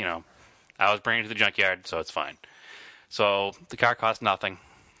 I was bringing it to the junkyard, so it's fine. So the car cost nothing,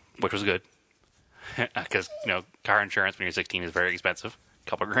 which was good because, car insurance when you're 16 is very expensive. A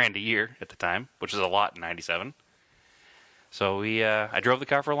couple grand a year at the time, which is a lot in 97. So I drove the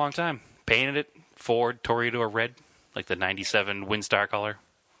car for a long time. Painted it Ford Toreador red, like the 97 Windstar color.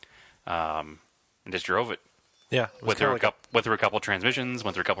 And just drove it. Yeah. Went through a couple transmissions,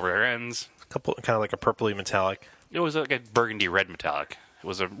 went through a couple rear ends. Kind of like a purpley metallic. It was like a burgundy red metallic. It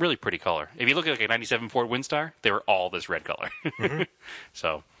was a really pretty color. If you look at like a 97 Ford Windstar, they were all this red color.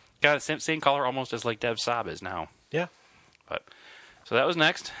 So, got the same color almost as like Dev Saab is now. Yeah. But so that was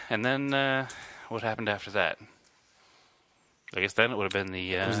next. And then what happened after that? I guess then it would have been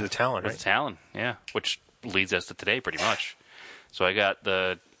the... it was the Talon, right? The Talon, yeah. Which leads us to today pretty much. So I got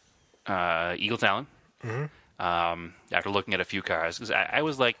the Eagle Talon. After looking at a few cars. Because I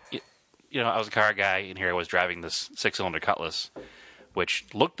was like... I was a car guy, and here I was driving this 6-cylinder Cutlass, which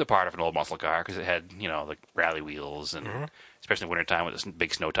looked the part of an old muscle car because it had, like rally wheels, and especially in wintertime with the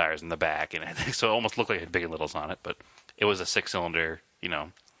big snow tires in the back, and so it almost looked like it had Big and Littles on it, but it was a 6-cylinder,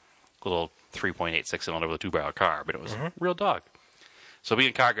 little 3.8 6-cylinder with a 2-barrel car, but it was a real dog. So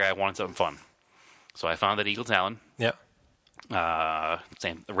being a car guy, I wanted something fun. So I found that Eagle Talon. Yeah.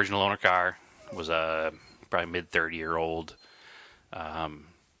 Same original owner car. Was a probably mid-30-year-old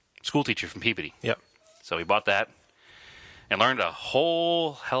school teacher from Peabody. Yep. So we bought that and learned a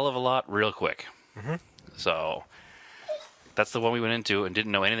whole hell of a lot real quick. So that's the one we went into and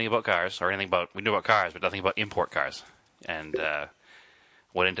didn't know anything about cars we knew about cars, but nothing about import cars. And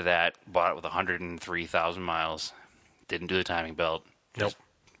went into that, bought it with 103,000 miles, didn't do the timing belt. Nope.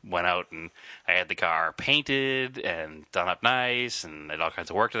 Went out and I had the car painted and done up nice and did all kinds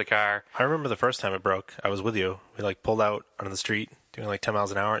of work to the car. I remember the first time it broke. I was with you. We pulled out onto the street doing 10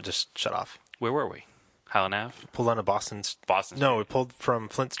 miles an hour. It just shut off. Where were we? Highland Ave? Pulled onto Boston. Boston Street. No, we pulled from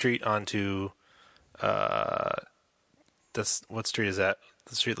Flint Street onto what street is that?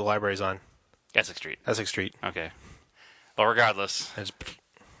 The street the library's on. Essex Street. Essex Street. Okay. Well, regardless. I just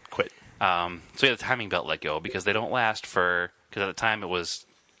quit. So yeah, the timing belt let go because they don't last because at the time it was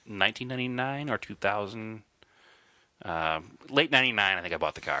 1999 or 2000. Late 99, I think I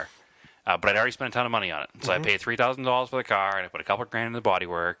bought the car. But I'd already spent a ton of money on it. So I paid $3,000 for the car, and I put a couple grand in the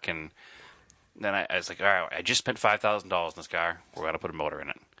bodywork, and then I was like, all right, I just spent $5,000 in this car. We're going to put a motor in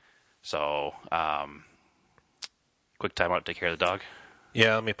it. So, quick time out to take care of the dog.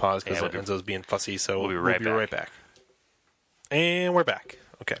 Yeah, let me pause because Yeah, Enzo's being fussy, so we'll be right back. And we're back.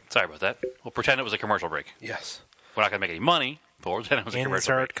 Okay. Sorry about that. We'll pretend it was a commercial break. Yes. We're not going to make any money, but we'll pretend it was a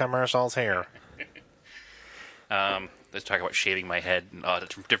commercial break. Insert commercials here. Let's talk about shaving my head.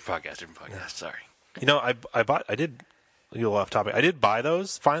 Different podcast. Sorry. I did, a little off topic, I did buy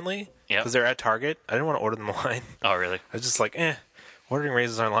those finally because they're at Target. I didn't want to order them online. Oh, really? I was just like, ordering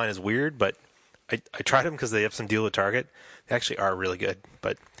razors online is weird, but I tried them because they have some deal at Target. They actually are really good,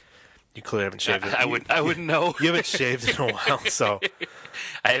 but you clearly haven't shaved it. I wouldn't know. You haven't shaved in a while, so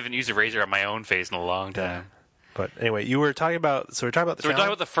I haven't used a razor on my own face in a long time. But anyway, you were talking about. So we're talking about the. So we're talking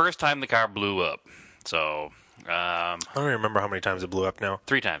challenge? about the first time the car blew up. So, I don't even remember how many times it blew up now.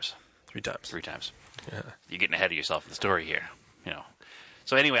 3 times. 3 times. 3 times. Yeah. You're getting ahead of yourself in the story here.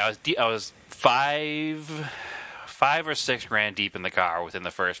 So anyway, I was five or 6 grand deep in the car within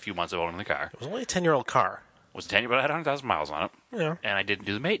the first few months of owning the car. It was only a 10-year-old car. It was 10, but I had 100,000 miles on it. Yeah. And I didn't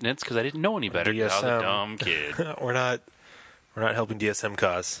do the maintenance because I didn't know any better. 'Cause I was a dumb kid. we're not helping DSM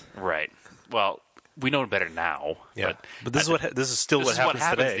cause. Right. Well, we know better now. Yeah. But this is still what happens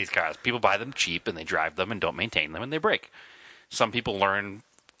to today. these cars. People buy them cheap and they drive them and don't maintain them and they break. Some people learn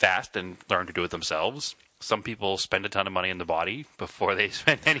fast and learn to do it themselves. Some people spend a ton of money in the body before they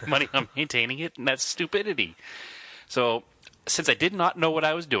spend any money on maintaining it, and that's stupidity. So, since I did not know what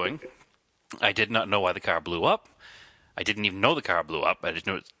I was doing, I did not know why the car blew up. I didn't even know the car blew up. I just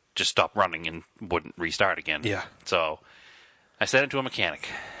knew it just stopped running and wouldn't restart again. Yeah. So, I sent it to a mechanic.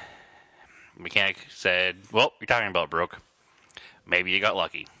 The mechanic said, well, you're talking about broke. Maybe you got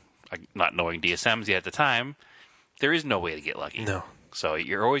lucky. Not knowing DSMs yet at the time, there is no way to get lucky. No. So,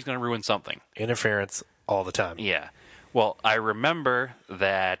 you're always going to ruin something. Interference all the time. Yeah. Well, I remember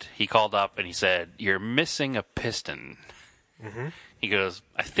that he called up and he said, you're missing a piston. Mm-hmm. He goes,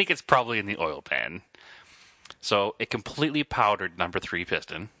 I think it's probably in the oil pan. So it completely powdered number 3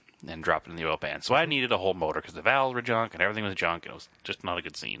 piston and dropped it in the oil pan. So I needed a whole motor because the valves were junk and everything was junk and it was just not a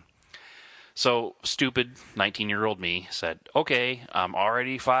good scene. So stupid 19-year-old me said, okay, I'm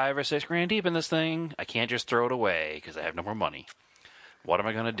already 5 or 6 grand deep in this thing. I can't just throw it away because I have no more money. What am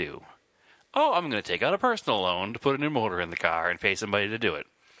I going to do? Oh, I'm going to take out a personal loan to put a new motor in the car and pay somebody to do it.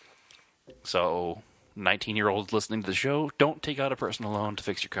 So, 19-year-olds listening to the show, don't take out a personal loan to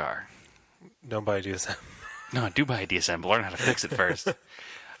fix your car. Don't buy a DSM. No, do buy a DSM, but learn how to fix it first.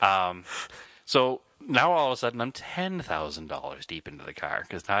 So, now all of a sudden, I'm $10,000 deep into the car,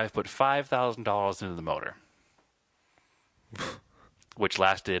 because now I've put $5,000 into the motor. Which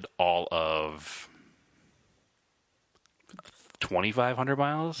lasted all of 2,500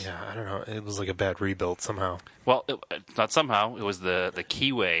 miles? Yeah, I don't know. It was like a bad rebuild somehow. Well, not somehow. It was the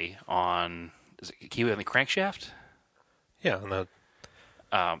keyway on... Is it keyway on the crankshaft? Yeah, and the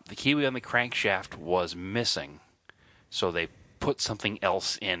keyway on the crankshaft was missing, so they put something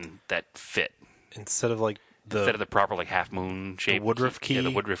else in that fit. Instead of the proper like half moon shape Woodruff key. Yeah,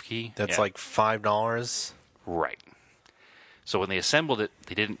 the Woodruff key. That's like $5. Right. So when they assembled it,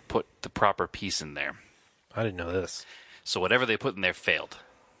 they didn't put the proper piece in there. I didn't know this. So whatever they put in there failed.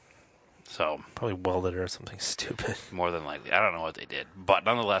 So probably welded or something stupid. More than likely. I don't know what they did. But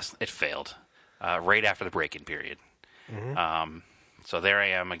nonetheless, it failed. Right after the break-in period. Mm-hmm. So there I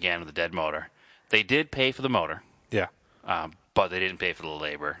am again with a dead motor. They did pay for the motor. Yeah. But they didn't pay for the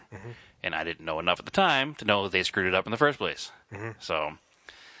labor. Mm-hmm. And I didn't know enough at the time to know that they screwed it up in the first place. Mm-hmm. So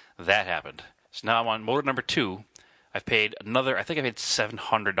that happened. So now I'm on motor number 2. I've paid I think I paid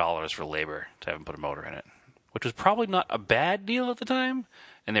 $700 for labor to have them put a motor in it. Which was probably not a bad deal at the time.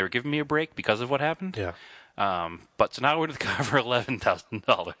 And they were giving me a break because of what happened. Yeah. But so now we're in the car for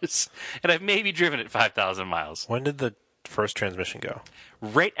 $11,000. And I've maybe driven it 5,000 miles. When did the first transmission go?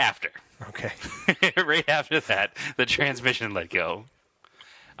 Right after. Okay. Right after that, the transmission let go.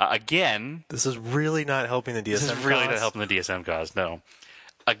 Again. This is really not helping the DSM This is really not helping the DSM cause, no.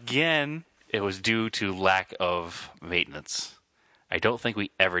 Again, it was due to lack of maintenance. I don't think we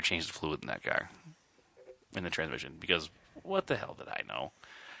ever changed the fluid in that car. In the transmission. Because what the hell did I know?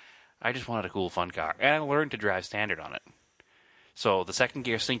 I just wanted a cool, fun car. And I learned to drive standard on it. So the second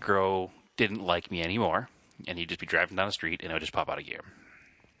gear synchro didn't like me anymore. And he'd just be driving down the street and it would just pop out of gear.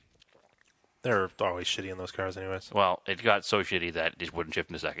 They're always shitty in those cars anyways. Well, it got so shitty that it just wouldn't shift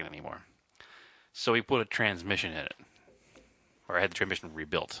in a second anymore. So he put a transmission in it. Or I had the transmission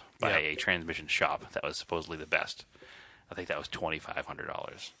rebuilt by a transmission shop that was supposedly the best. I think that was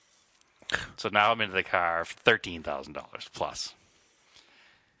 $2,500. So now I'm into the car for $13,000 plus.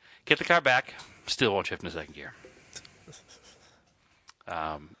 Get the car back, still won't shift into second gear.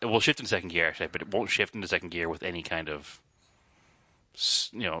 It will shift in second gear, actually, but it won't shift into second gear with any kind of,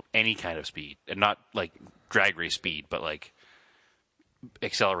 any kind of speed. And not like drag race speed, but like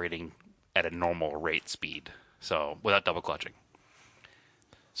accelerating at a normal rate speed. So without double clutching.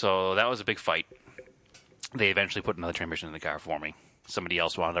 So that was a big fight. They eventually put another transmission in the car for me. Somebody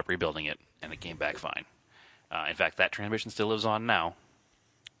else wound up rebuilding it, and it came back fine. In fact, that transmission still lives on now.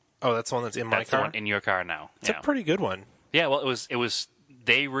 Oh, that's the one that's in my car? That's the one in your car now. It's a pretty good one. Yeah, well, it was.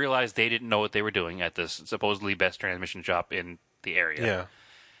 They realized they didn't know what they were doing at this supposedly best transmission shop in the area. Yeah.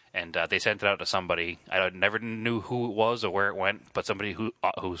 And they sent it out to somebody. I never knew who it was or where it went, but somebody who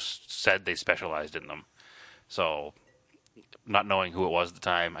said they specialized in them. So not knowing who it was at the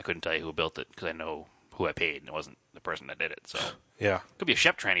time, I couldn't tell you who built it because I know who I paid, and it wasn't the person that did it. So Yeah. could be a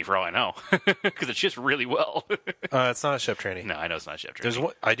Shep tranny for all I know, because it shifts really well. It's not a Shep tranny. No, I know it's not a Shep tranny. There's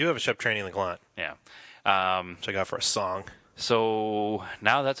one, I do have a Shep tranny in the Gallant, Yeah. which I got for a song. So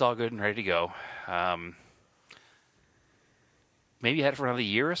now that's all good and ready to go. Maybe I had it for another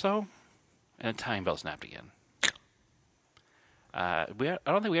year or so, and the timing belt snapped again. I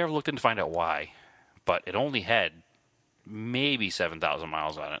don't think we ever looked in to find out why, but it only had maybe 7,000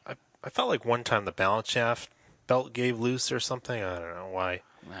 miles on it. I felt like one time the balance shaft belt gave loose or something. I don't know why.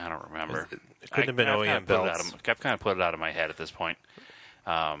 I don't remember. It couldn't have been OEM belts. I've kind of put it out of my head at this point.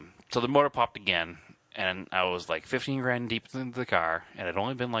 So the motor popped again, and I was like 15 grand deep into the car, and it had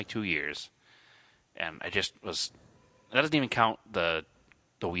only been like 2 years. And I just was... That doesn't even count the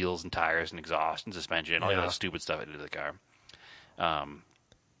wheels and tires and exhaust and suspension and all the other stupid stuff I did to the car.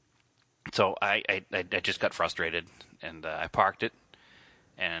 So I just got frustrated, and I parked it,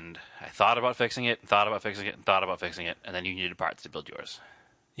 and I thought about fixing it, and then you needed parts to build yours.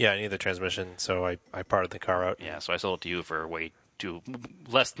 Yeah, I need the transmission, so I parted the car out. Yeah, so I sold it to you for way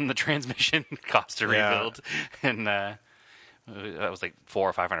less than the transmission cost to rebuild, and that was like $400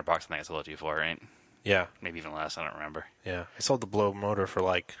 or $500 I think I sold it to you for, right? Yeah. Maybe even less, I don't remember. Yeah. I sold the blow motor for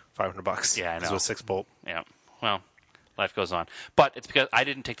like $500. Yeah, I know. It was a 6-bolt. Yeah. Well, life goes on. But it's because I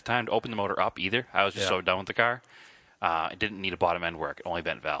didn't take the time to open the motor up either. I was just so done with the car. It didn't need a bottom end work. It only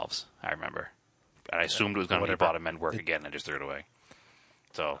bent valves, I remember. And I assumed it was going to be bottom end work again, and I just threw it away.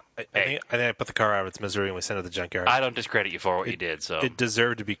 So, I think I put the car out of its misery and we sent it to the junkyard. I don't discredit you for what you did. So it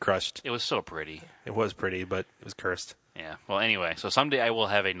deserved to be crushed. It was so pretty. It was pretty, but it was cursed. Yeah. Well, anyway, so someday I will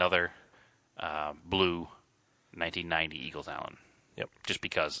have another blue 1990 Eagle Talon. Yep. Just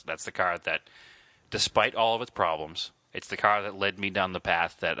because that's the car that, despite all of its problems, it's the car that led me down the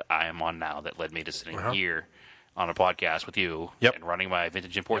path that I am on now, that led me to sitting here on a podcast with you and running my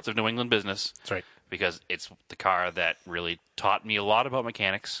Vintage Imports of New England business. That's right. Because it's the car that really taught me a lot about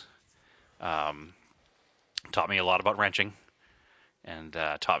mechanics, taught me a lot about wrenching, and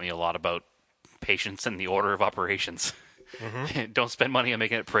taught me a lot about patience and the order of operations. Mm-hmm. Don't spend money on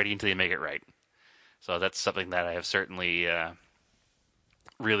making it pretty until you make it right. So that's something that I have certainly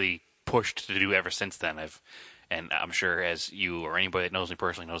really pushed to do ever since then. And I'm sure as you or anybody that knows me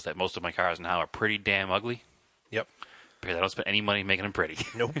personally knows that most of my cars now are pretty damn ugly. Yep. Because I don't spend any money making them pretty.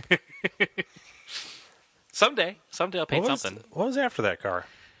 Nope. Someday I'll paint something. What was after that car?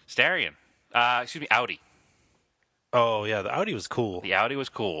 Starion. Audi. Oh, yeah, the Audi was cool. The Audi was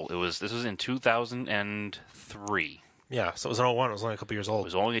cool. This was in 2003. Yeah, so it was an 01. It was only a couple years old. It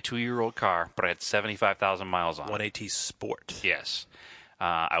was only a 2-year-old car, but I had 75,000 miles on it. 1AT Sport. Yes.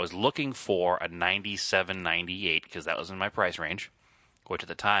 I was looking for a 97, 98 because that was in my price range, which at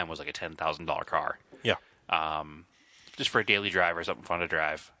the time was like a $10,000 car. Yeah. Just for a daily drive or something fun to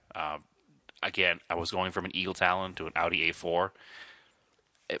drive. Again, I was going from an Eagle Talon to an Audi A4.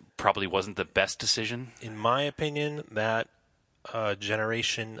 It probably wasn't the best decision. In my opinion, that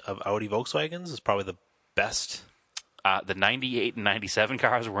generation of Audi Volkswagens is probably the best. The 98 and 97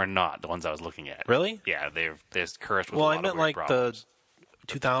 cars were not the ones I was looking at. Really? Yeah, they're cursed with well, a lot I meant of weird like problems.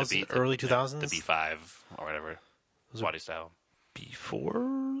 the 2000s, early 2000s? The B5 or whatever. Body style.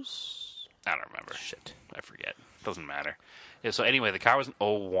 B4s? I don't remember. Shit. I forget. Doesn't matter. Yeah, so anyway, the car was an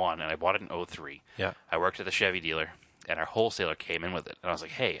 01, and I bought it in 03. Yeah. I worked at the Chevy dealer, and our wholesaler came in with it. And I was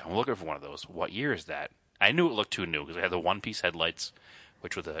like, hey, I'm looking for one of those. What year is that? I knew it looked too new because it had the one-piece headlights,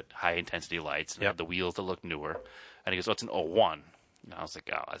 which were the high-intensity lights, and it had the wheels that looked newer. And he goes, oh, it's an 01. And I was like,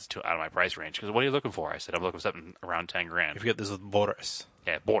 oh, that's too out of my price range. Because what are you looking for? I said, I'm looking for something around 10 grand. You forget this is Boris.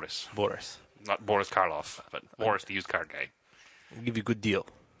 Yeah, Boris. Boris. Not Boris Karloff, but Boris, the used car guy. I'll give you a good deal.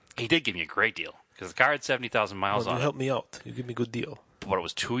 He did give me a great deal because the car had 70,000 miles on it. You help me out. You give me a good deal. But it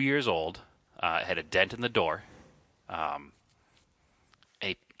was 2 years old. It had a dent in the door.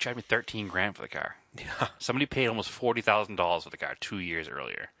 It charged me 13 grand for the car. Yeah. Somebody paid almost $40,000 for the car 2 years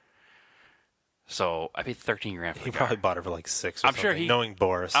earlier. So I paid 13 grand for the He car. probably bought it for like 6 or I'm something, sure knowing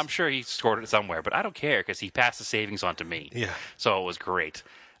Boris. I'm sure he scored it somewhere, but I don't care because he passed the savings on to me. Yeah. So it was great.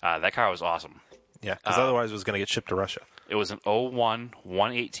 That car was awesome. Yeah, because otherwise it was going to get shipped to Russia. It was an 01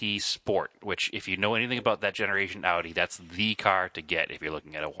 180 Sport, which if you know anything about that generation Audi, that's the car to get if you're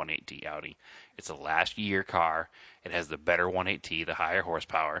looking at a 180 Audi. It's a last year car. It has the better 180, the higher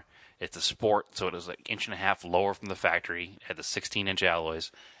horsepower. It's a Sport, so it was like 1.5 inches lower from the factory. It had the 16-inch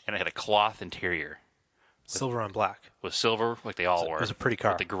alloys, and it had a cloth interior. Silver on black. With silver, like they all were. It was a pretty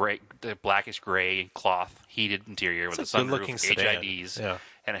car. With the blackish gray cloth heated interior with a good-looking sunroof, sedan. HIDs, Yeah.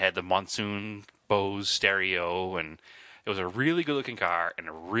 and it had the Monsoon Bose stereo, and it was a really good-looking car and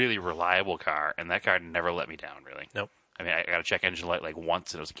a really reliable car, and that car never let me down, really. Nope. I mean, I got to check engine light like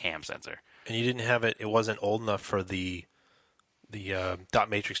once, and it was a cam sensor. And you didn't have it. It wasn't old enough for the dot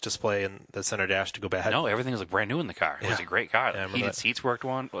matrix display and the center dash to go bad. No, everything was like brand new in the car. It was a great car. Yeah, I The remember heated that. seats worked.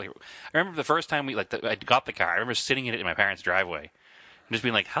 I remember the first time I got the car. I remember sitting in it in my parents' driveway and just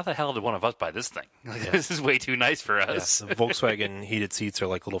being like, "How the hell did one of us buy this thing? Like, This is way too nice for Yeah, us." the Volkswagen heated seats are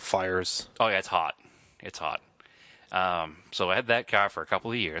like little fires. Oh yeah, it's hot. It's hot. So I had that car for a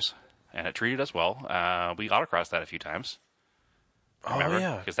couple of years, and it treated us well. We autocrossed that a few times. Remember? Oh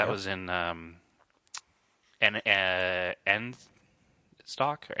yeah, Because that was in N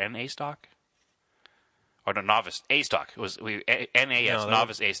stock or NA stock, or no, novice A stock. It was NAS No, that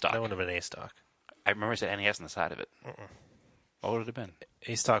novice would- A stock. That would have been A stock. I remember it said NAS on the side of it. What would it have been?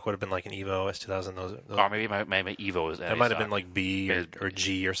 A stock would have been like an Evo S2000. Those Or maybe my Evo was that might have been like B or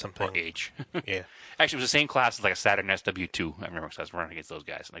G or something. or H. Yeah, Actually, it was the same class as like a Saturn SW2. I remember because I was running against those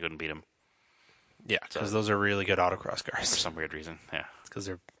guys and I couldn't beat them yeah, because those are really good autocross for cars. some weird reason. Yeah. Because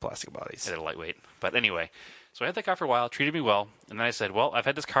they're plastic bodies. They're lightweight. But anyway, so I had that car for a while, treated me well, and then I said, well, I've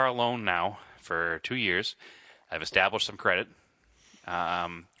had this car alone now for 2 years. I've established some credit.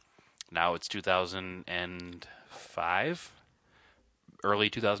 Now it's 2005, early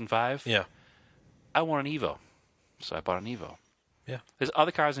 2005. Yeah, I want an Evo, so I bought an Evo. yeah. There's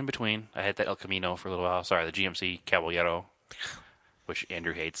other cars in between. I had that El Camino for a little while. Sorry, the GMC Caballero, which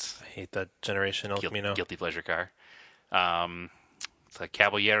Andrew hates. I hate that generation El Camino. Guilty pleasure car. It's a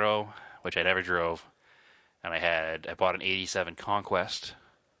Caballero, which I never drove, and I bought an '87 Conquest,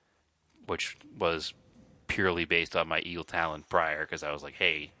 which was purely based on my Eagle Talon prior, because I was like,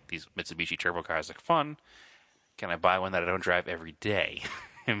 hey, these Mitsubishi turbo cars look fun. Can I buy one that I don't drive every day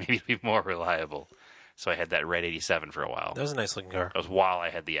and maybe be more reliable? So I had that red '87 for a while. That was a nice looking car. That was while I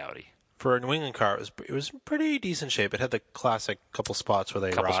had the Audi. For a New England car, it was in pretty decent shape. It had the classic couple spots where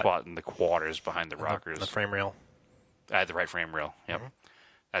they Couple rot spot in the quarters behind the rockers. on the frame rail. I had the right frame rail. Yep.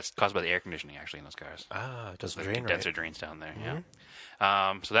 That's caused by the air conditioning, actually, in those cars. Ah, it doesn't The drain condenser right. drains down there.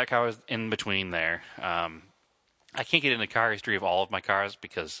 Yeah. So that car was in between there. I can't get into car history of all of my cars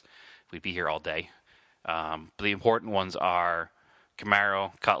because we'd be here all day. But the important ones are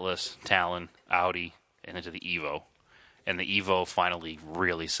Camaro, Cutlass, Talon, Audi, and into the Evo. And the Evo finally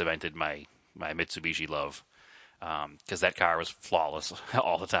really cemented my Mitsubishi love because that car was flawless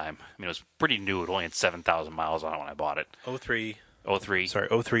all the time. I mean, it was pretty new. It only had 7,000 miles on it when I bought it. 03. 03. Sorry,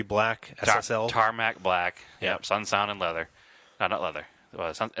 03 black SSL. Tarmac black. Yeah. Yep. Sun, sound, and leather. No, not leather.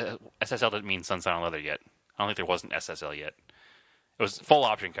 SSL didn't mean sun, sound, and leather yet. I don't think there wasn't SSL yet. It was a full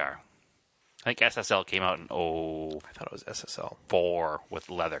option car. I think SSL came out in I thought it was SSL. 04 with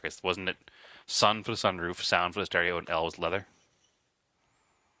leather. Cause wasn't it sun for the sunroof, sound for the stereo, and L was leather?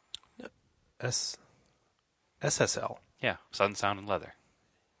 SSL. Yeah. Sun, sound, and leather.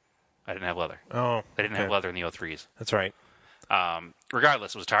 I didn't have leather. Oh, They didn't okay. have leather in the 03s. That's right.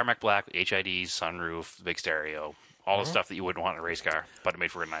 Regardless, it was tarmac black with HIDs, sunroof, big stereo, all the stuff that you wouldn't want in a race car, but it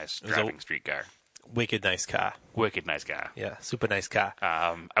made for a nice was driving street car. Wicked nice car. Wicked nice car. Yeah, super nice car.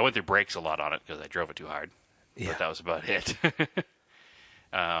 I went through brakes a lot on it because I drove it too hard. Yeah. But that was about it.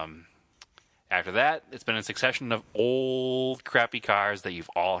 After that, it's been a succession of old, crappy cars that you've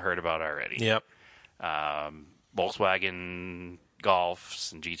all heard about already. Yep. Volkswagen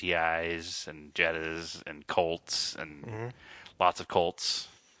Golfs and GTIs and Jettas and Colts and lots of Colts.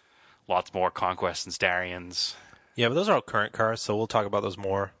 Lots more Conquests and Starions. Yeah, but those are all current cars, so we'll talk about those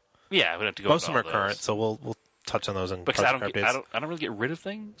more. Yeah, we don't have to go Most of into them are all current, those. so we'll touch on those in Because I Project don't, Car Updates. I don't really get rid of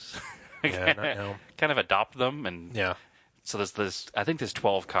things. Yeah, no. Kind of adopt them, and Yeah. so there's I think there's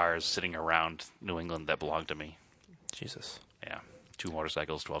 12 cars sitting around New England that belong to me. Jesus. Yeah, 2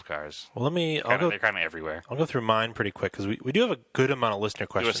 motorcycles, 12 cars. Well, They're kind of everywhere. I'll go through mine pretty quick because we do have a good amount of listener You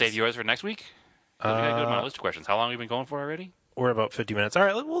questions. want to save yours for next week? 'Cause we got a good amount of list of questions. How long have we been going for already? We're about 50 minutes. All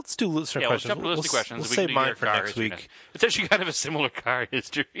right, let's do listener Yeah, let's questions. jump to listener questions. We'll We save can do mine your for car next history week. It's actually kind of a similar car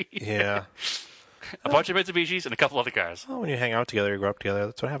history. Yeah. A bunch of Mitsubishis and a couple other cars. Well, when you hang out together, you grow up together.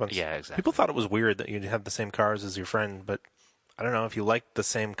 That's what happens. Yeah, exactly. People thought it was weird that you'd have the same cars as your friend, but I don't know. If you like the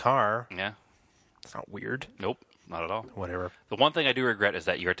same car, Yeah. it's not weird. Nope, not at all. Whatever. The one thing I do regret is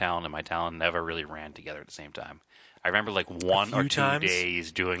that your Talon and my Talon never really ran together at the same time. I remember like one or few 2 times?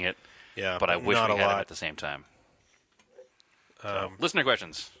 days doing it, Yeah, but I wish not we a had them lot. at the same time. So, listener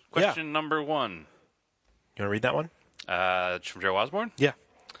questions. Question number 1. You want to read that one? From Joe Osborne. Yeah.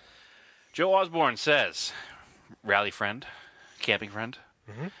 Joe Osborne says, rally friend, camping friend,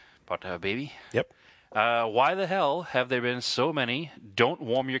 about to have a baby. Yep. Why the hell have there been so many don't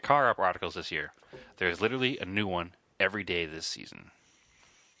warm your car up articles this year? There's literally a new one every day this season.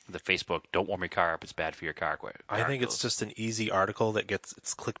 the Facebook "Don't warm your car up; it's bad for your car." I think it's just an easy article that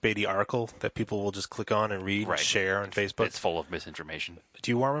it's clickbaity article that people will just click on and read and share on Facebook. It's full of misinformation.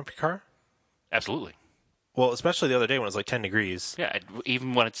 Do you warm up your car? Absolutely. Well, especially the other day when it was like 10 degrees. Yeah,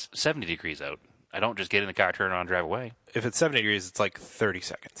 even when it's 70 degrees out, I don't just get in the car, turn it on, and drive away. If it's 70 degrees, it's like 30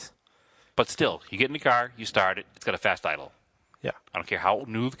 seconds. But still, you get in the car, you start it, it's got a fast idle. Yeah. I don't care how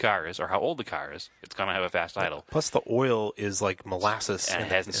new the car is or how old the car is, it's going to have a fast idle. Plus, the oil is like molasses. And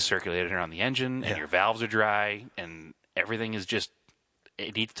it hasn't circulated around the engine, and your valves are dry, and everything is just...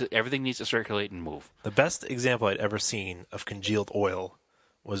 everything needs to circulate and move. The best example I'd ever seen of congealed oil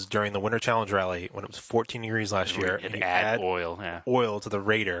was during the Winter Challenge Rally when it was 14 degrees last year. And you add oil to the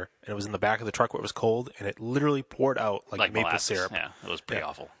Raider, and it was in the back of the truck where it was cold, and it literally poured out like maple molasses. syrup. Yeah, it was pretty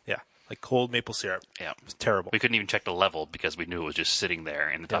awful. Yeah, like cold maple syrup. Yeah. It was terrible. We couldn't even check the level because we knew it was just sitting there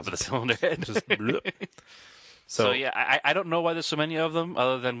in the top of the cylinder head. Just So yeah, I don't know why there's so many of them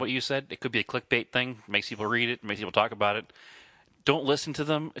other than what you said. It could be a clickbait thing. Makes people read it, makes people talk about it. Don't listen to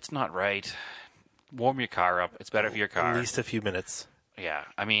them. It's not right. Warm your car up. It's better for your car. At least a few minutes. Yeah,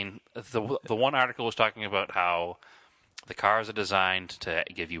 I mean, the one article was talking about how the cars are designed to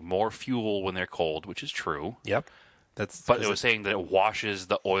give you more fuel when they're cold, which is true. Yep. But it was saying that it washes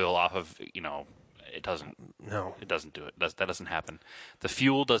the oil off of, it doesn't. No. It doesn't do it. That doesn't happen. The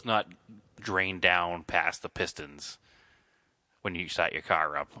fuel does not drain down past the pistons when you start your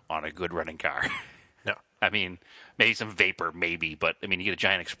car up on a good running car. No. I mean, maybe some vapor, but I mean, you get a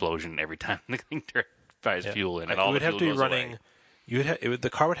giant explosion every time the thing fires fuel in, and all the fuel goes away. The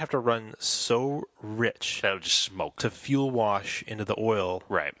car would have to run so rich that would just smoke to fuel wash into the oil.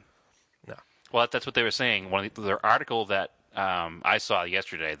 Right. No. Well, that's what they were saying. The article that I saw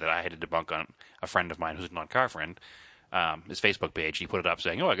yesterday that I had to debunk on a friend of mine who's a non-car friend, his Facebook page, he put it up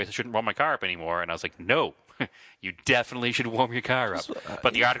saying, "Oh, I guess I shouldn't warm my car up anymore." And I was like, "No, you definitely should warm your car up."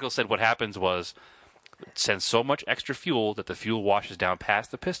 But the article said what happens was it sends so much extra fuel that the fuel washes down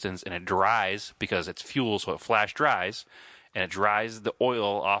past the pistons and it dries because it's fuel, so it flash dries. And it dries the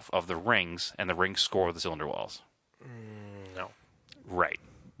oil off of the rings, and the rings score the cylinder walls. No. Right.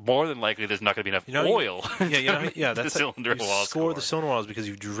 More than likely, there's not going to be enough oil. That's the cylinder walls score the cylinder walls because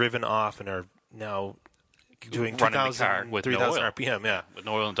you've driven off and are now doing running the car with 3,000 no oil. RPM. Yeah, with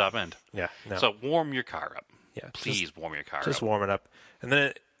no oil on the top end. Yeah. No. So warm your car up. Yeah. Please warm your car up. Just warm it up, and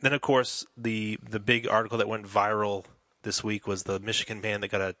then of course the big article that went viral this week was the Michigan man that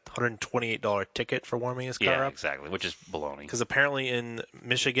got a $128 ticket for warming his car up. Yeah, exactly, which is baloney. Because apparently in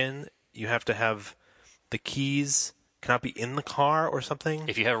Michigan, you have to have the keys cannot be in the car or something.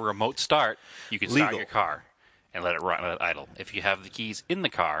 If you have a remote start, you can start your car and let it run, let it idle. If you have the keys in the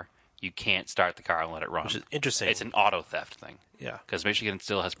car, you can't start the car and let it run. Which is interesting. It's an auto theft thing. Yeah. Because Michigan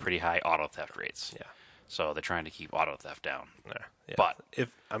still has pretty high auto theft rates. Yeah. So they're trying to keep auto theft down. Yeah. But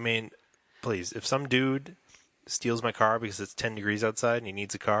if some dude steals my car because it's 10 degrees outside and he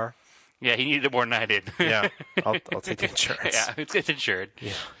needs a car. Yeah, he needed it more than I did. Yeah, I'll take the insurance. Yeah, it's insured.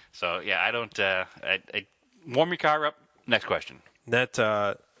 Yeah. So, yeah, I don't... I warm your car up. Next question. That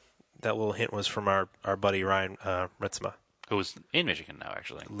little hint was from our buddy Ryan Ritzma. Who's in Michigan now,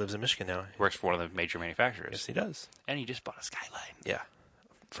 actually. Lives in Michigan now. Works for one of the major manufacturers. Yes, he does. And he just bought a Skyline. Yeah.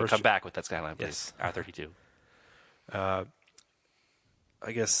 So come back with that Skyline, please. Yes. R32.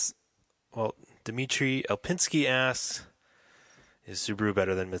 I guess, well, Dmitry Elpinski asks, is Subaru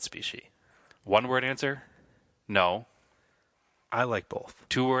better than Mitsubishi? One-word answer? No. I like both.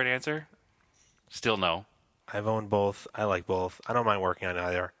 Two-word answer? Still no. I've owned both. I like both. I don't mind working on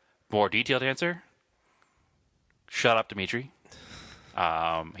either. More detailed answer? Shut up, Dimitri.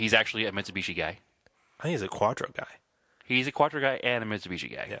 He's actually a Mitsubishi guy. I think he's a Quattro guy. He's a Quattro guy and a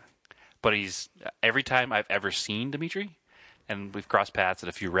Mitsubishi guy. Yeah. But every time I've ever seen Dimitri, and we've crossed paths at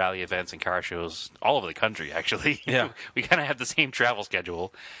a few rally events and car shows all over the country, actually. Yeah. We kind of have the same travel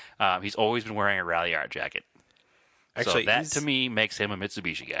schedule. He's always been wearing a Rally Art jacket. Actually, so that, to me, makes him a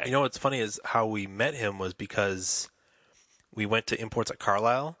Mitsubishi guy. You know what's funny is how we met him was because we went to Imports at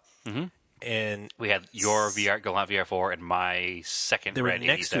Carlisle. Mm-hmm. And we had your Galant VR4 and my second they were red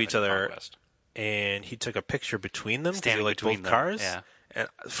next to each other, Conquest. And he took a picture between them. Standing like between both them. cars. Yeah. And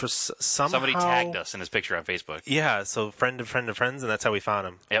for somehow somebody tagged us in his picture on Facebook. Yeah, so friend of friends, and that's how we found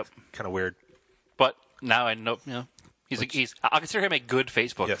him. Yep. Kind of weird. But now I know, he's. I'll consider him a good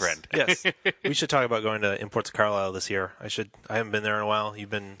Facebook friend. Yes. We should talk about going to Imports at Carlisle this year. I haven't been there in a while. You've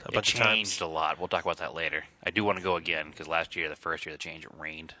been a bunch of times. It changed a lot. We'll talk about that later. I do want to go again because last year, the first year of the change, it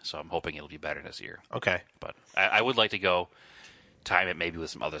rained. So I'm hoping it'll be better this year. Okay. But I would like to go time it maybe with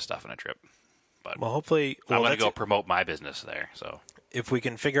some other stuff on a trip. But hopefully I'm going to go promote my business there. So if we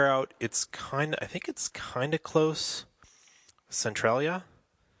can figure out, I think it's kind of close, Centralia.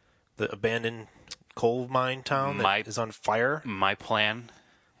 the abandoned coal mine town that is on fire. My plan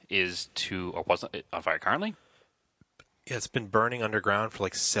is to, or wasn't it on fire currently? Yeah, it's been burning underground for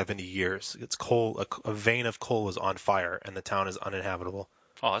like 70 years. It's coal. A vein of coal is on fire, and the town is uninhabitable.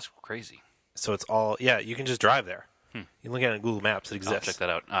 Oh, that's crazy. So it's all, yeah, you can just drive there. You can look at it on Google Maps. It I'll exists. check that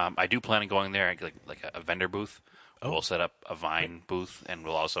out. I do plan on going there, like a vendor booth. Oh. We'll set up a Vine booth, and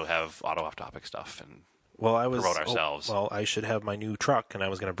we'll also have auto off-topic stuff. And Well, promote ourselves. well, I should have my new truck, and I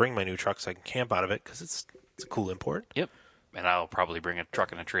was going to bring my new truck so I can camp out of it because it's a cool import. yep. And I'll probably bring a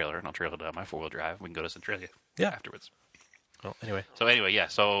truck and a trailer, and I'll trailer it on my 4-wheel drive. We can go to Centralia afterwards. Well, anyway, Yeah.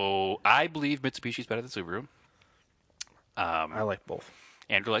 So I believe Mitsubishi's better than Subaru. I like both.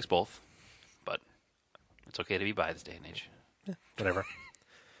 Andrew likes both, but it's okay to be bi this day and age. Whatever.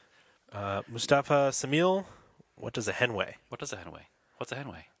 Mustafa Samil, what does a hen weigh? What does a hen weigh? What's a hen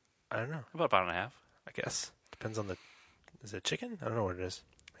weigh? I don't know. About a pound and a half. I guess. Depends on is it a chicken? I don't know what it is.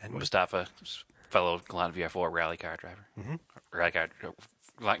 Hen weigh? Mustafa, fellow Galant VR4 rally car driver. Mm-hmm.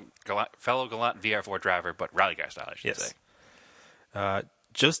 Fellow Galant VR4 driver, but rally car style, I should say.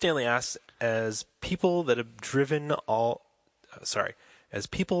 Joe Stanley asks, as people that have driven the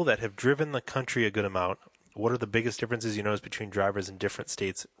country a good amount, what are the biggest differences you notice between drivers in different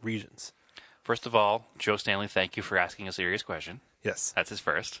states, regions? First of all, Joe Stanley, thank you for asking a serious question. Yes. That's his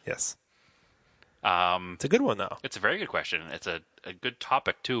first. Yes. It's a good one, though. It's a very good question. It's a good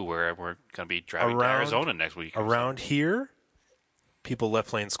topic, too, where we're going to be driving to Arizona next week. Around here, people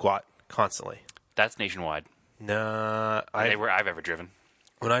left lane squat constantly. That's nationwide. Nah. Anywhere I've ever driven.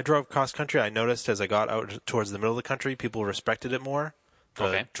 When I drove cross country, I noticed as I got out towards the middle of the country, people respected it more.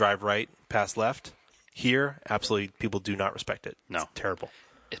 The drive right, pass left. Here, absolutely, people do not respect it. No. It's terrible.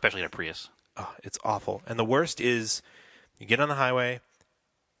 Especially in a Prius. Oh, it's awful. And the worst is you get on the highway,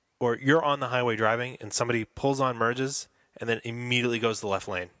 or you're on the highway driving, and somebody pulls on merges, and then immediately goes to the left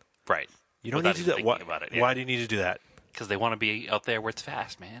lane. Right. You don't need to do that. Why do you need to do that? Because they want to be out there where it's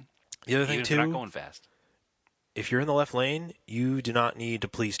fast, man. The other thing, Even too, if they're not going fast. If you're in the left lane, you do not need to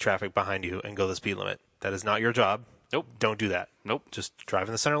police traffic behind you and go the speed limit. That is not your job. Nope. Don't do that. Nope. Just drive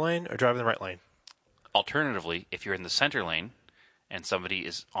in the center lane or drive in the right lane. Alternatively, if you're in the center lane and somebody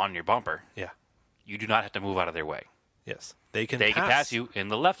is on your bumper, you do not have to move out of their way. Yes. They can pass you in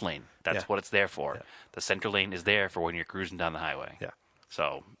the left lane. That's what it's there for. Yeah. The center lane is there for when you're cruising down the highway. Yeah.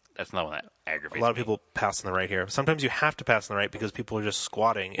 So that's not one that aggravates me. A lot of people pass on the right here. Sometimes you have to pass on the right because people are just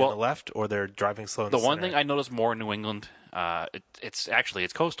squatting in the left or they're driving slow in the center. The one thing I noticed more in New England, it's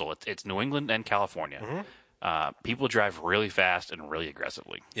coastal. It's New England and California. Mm-hmm. People drive really fast and really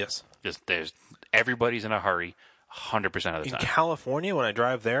aggressively. Yes. Everybody's in a hurry 100% of the time. In California, when I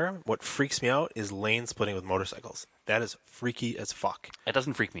drive there, what freaks me out is lane splitting with motorcycles. That is freaky as fuck. It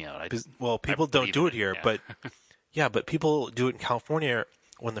doesn't freak me out. People don't do it here, but but people do it in California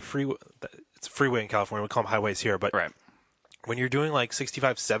when it's a freeway in California. We call them highways here, but when you're doing like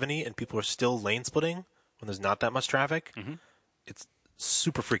 65, 70 and people are still lane splitting when there's not that much traffic, it's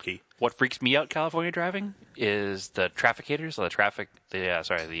super freaky. What freaks me out California driving is the trafficators, what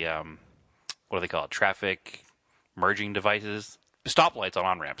do they call it? Traffic merging devices, stoplights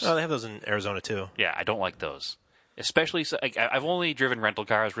on ramps. Oh, they have those in Arizona too. Yeah, I don't like those. Especially, I've only driven rental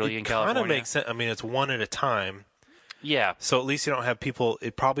cars really in California. It kind of makes sense. I mean, it's one at a time. Yeah. So at least you don't have people.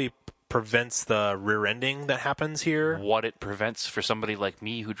 It probably prevents the rear ending that happens here. What it prevents for somebody like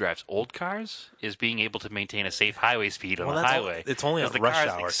me who drives old cars is being able to maintain a safe highway speed on the highway. It's only on the rush cars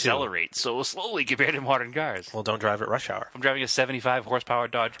hour accelerate so slowly compared to modern cars. Well, don't drive at rush hour. If I'm driving a 75 horsepower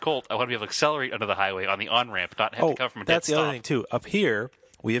Dodge Colt, I want to be able to accelerate under the highway on the on ramp, not have to come from a dead that's the other thing too. Up here,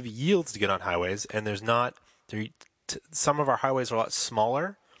 we have yields to get on highways, and there's not. Some of our highways are a lot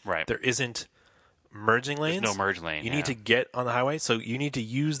smaller. Right. There isn't merging lanes. There's no merge lane. You need to get on the highway, so you need to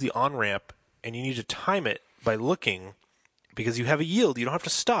use the on ramp. And you need to time it by looking, because you have a yield. You don't have to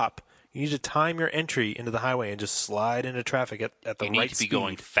stop. You need to time your entry into the highway and just slide into traffic at the right speed. You need to be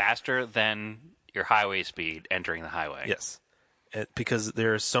going faster than your highway speed entering the highway. Yes. Because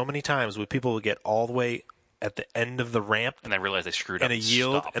there are so many times where people will get all the way at the end of the ramp. And then realize they screwed up. And a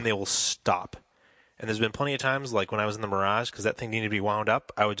yield, and they will stop. And there's been plenty of times, like when I was in the Mirage, because that thing needed to be wound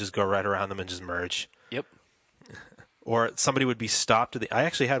up, I would just go right around them and just merge. Yep. Or somebody would be stopped. I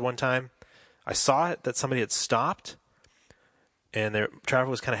actually had one time. I saw that somebody had stopped, and their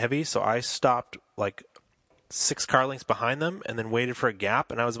traffic was kind of heavy, so I stopped like 6 car lengths behind them and then waited for a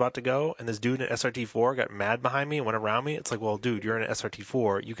gap, and I was about to go, and this dude in an SRT4 got mad behind me and went around me. It's like, well, dude, you're in an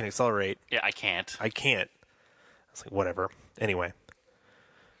SRT4. You can accelerate. Yeah, I can't. I can't. It's like, whatever. Anyway.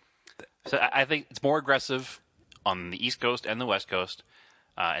 So I think it's more aggressive on the East Coast and the West Coast.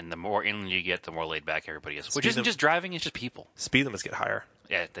 And the more inland you get, the more laid back everybody is. Which Speed isn't them- just driving; it's just people. Speed limits get higher.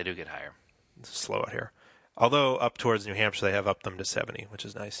 Yeah, they do get higher. It's slow out here. Although up towards New Hampshire, they have upped them to 70, which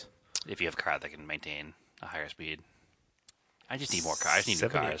is nice. If you have a car that can maintain a higher speed. I just need more cars. I just need new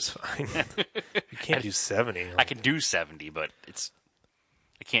 70 cars. is fine. You can't do 70. I can do 70, but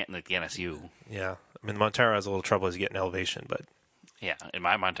I can't like the NSU. Yeah. I mean, the Montero has a little trouble as you get in elevation, but Yeah, in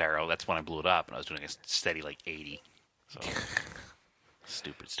my Montero, that's when I blew it up, and I was doing a steady like 80. So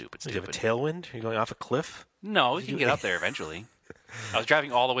stupid. do you have a tailwind? You're going off a cliff? No, we can get up there eventually. I was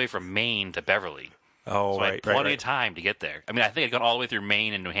driving all the way from Maine to Beverly. Oh, So I had right, plenty right. of time to get there. I mean, I think I'd gone all the way through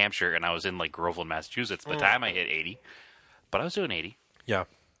Maine and New Hampshire, and I was in like Groveland, Massachusetts by the time I hit 80. But I was doing 80. Yeah.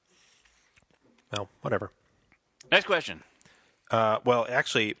 Well, whatever. Next question. Well,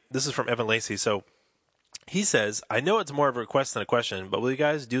 actually, this is from Evan Lacey. So he says, I know it's more of a request than a question, but will you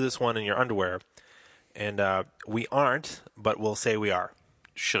guys do this one in your underwear? And we aren't, but we'll say we are.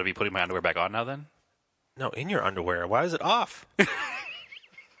 Should I be putting my underwear back on now then? No, in your underwear. Why is it off?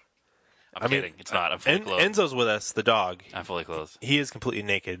 I'm kidding. It's not. I'm fully clothed. Enzo's with us, the dog. I'm fully clothed. He is completely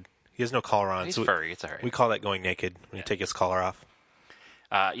naked. He has no collar on. He's so furry. It's all right. we call that going naked when you take his collar off.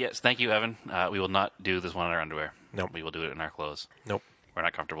 Yes, thank you, Evan. We will not do this one in our underwear. Nope. We will do it in our clothes. Nope. We're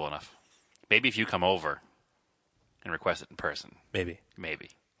not comfortable enough. Maybe if you come over and request it in person. Maybe.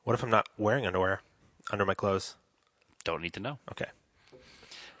 Maybe. What if I'm not wearing underwear under my clothes? Don't need to know. Okay.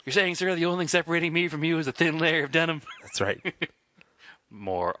 You're saying, sir, the only thing separating me from you is a thin layer of denim? That's right.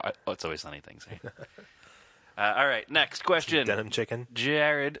 More. It's always sunny things. All right, next question. Denim chicken.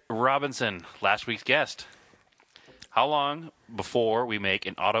 Jared Robinson, last week's guest. How long before we make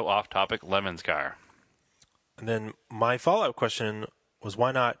an auto off-topic Lemons car? And then my follow-up question was,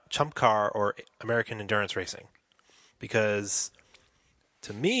 why not Chump Car or American Endurance Racing? Because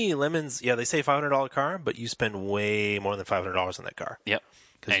to me, Lemons, yeah, they say $500 car, but you spend way more than $500 on that car. Yep.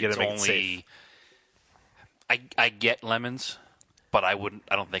 Because you got to make it safe. I get Lemons, but I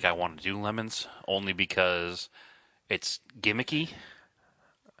don't think I want to do Lemons, only because it's gimmicky,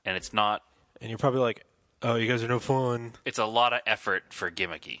 and it's not. And you're probably like, oh, you guys are no fun. It's a lot of effort for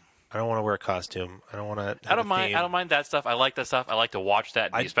gimmicky. I don't want to wear a costume. I don't want to. I don't mind that stuff. I like that stuff. I like to watch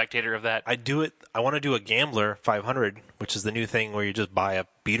that and be a spectator of that. I do it. I want to do a Gambler 500, which is the new thing where you just buy a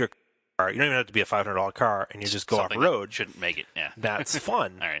beater car. You don't even have to be a $500 car, and you just go off Something road. that shouldn't make it. Yeah. That's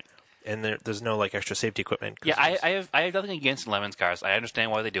fun. All right. And there's no like extra safety equipment. Yeah, I have nothing against Lemons cars. I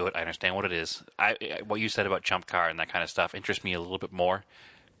understand why they do it. I understand what it is. What you said about Chump Car and that kind of stuff interests me a little bit more,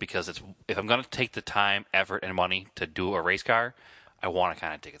 because if I'm going to take the time, effort, and money to do a race car, I want to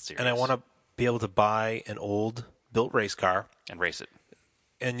kind of take it serious. And I want to be able to buy an old built race car and race it.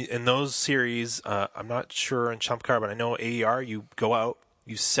 And in those series, I'm not sure in Chump Car, but I know AER, you go out,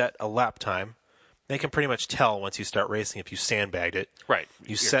 you set a lap time. They can pretty much tell once you start racing if you sandbagged it. Right. You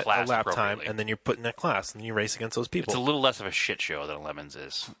You're set a classed lap time, appropriately. and then you're put in that class, and you race against those people. It's a little less of a shit show than a Lemons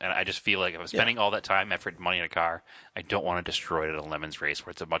is. And I just feel like if I'm spending all that time, effort, and money in a car, I don't want to destroy it at a Lemons race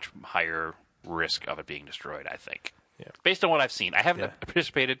where it's a much higher risk of it being destroyed, I think. Yeah. Based on what I've seen. I haven't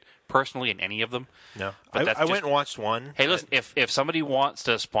participated personally in any of them. No. But I went and watched one. Hey, listen, if somebody wants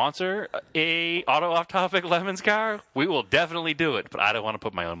to sponsor a auto off-topic Lemons car, we will definitely do it. But I don't want to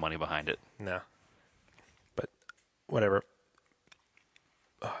put my own money behind it. No. But whatever.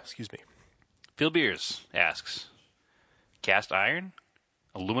 Oh, excuse me. Phil Beers asks, cast iron,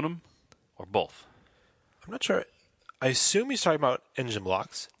 aluminum, or both? I'm not sure. I assume he's talking about engine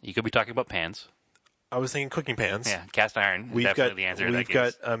blocks. You could be talking about pans. I was thinking cooking pans. Yeah, cast iron is definitely the answer to that We've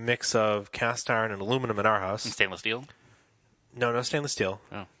case. got a mix of cast iron and aluminum in our house. And stainless steel? No stainless steel.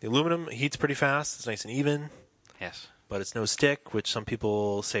 Oh. The aluminum heats pretty fast. It's nice and even, Yes. but it's no stick, which some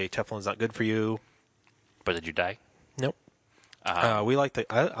people say Teflon's not good for you. But did you die? Nope. We like the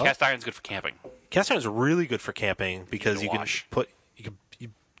Cast iron's good for camping. cast iron is really good for camping because You you can can wash. you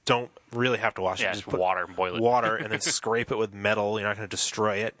don't really have to wash Yeah, it. just put water and boil it. water and then scrape it with metal. You're not going to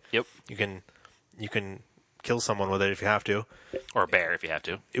destroy it. Yep. You can kill someone with it if you have to. Or a bear if you have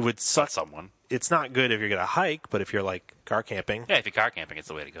to. It would suck. Not someone. It's not good if you're going to hike, but if you're like car camping, Yeah, if you're car camping, it's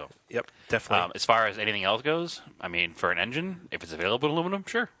the way to go. yep, definitely. As far as anything else goes, I mean, for an engine, if it's available in aluminum,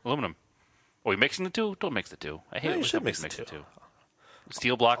 sure, aluminum. Are we mixing the two? Don't mix the two. I hate No, it you when should companies mix the the two.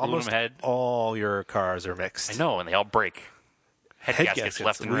 Steel block, Almost aluminum head. all your cars are mixed. I know, and they all break. Head gaskets gaskets.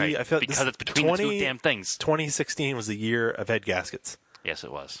 left and right. I feel because this it's between the two 20 damn things. 2016 was the year of head gaskets. Yes,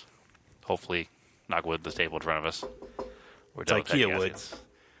 it was. Hopefully, knock wood, the table in front of us. We're It's done with head IKEA wood. gaskets.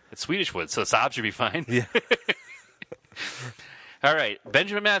 It's Swedish wood, so the Saab should be fine. Yeah. All right.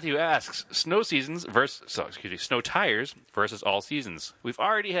 Benjamin Matthew asks, snow tires versus all seasons. We've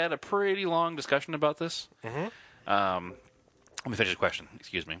already had a pretty long discussion about this. Let me finish the question.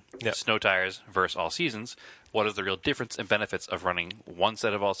 Excuse me. Yep. Snow tires versus all seasons. What is the real difference and benefits of running one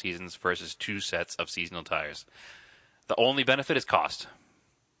set of all seasons versus two sets of seasonal tires? The only benefit is cost.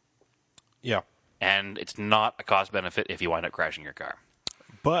 Yeah. And it's not a cost benefit if you wind up crashing your car.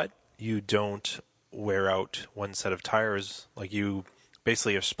 But you don't wear out one set of tires. Like, you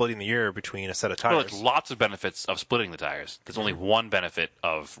basically are splitting the year between a set of tires. Well, there's lots of benefits of splitting the tires. There's only one benefit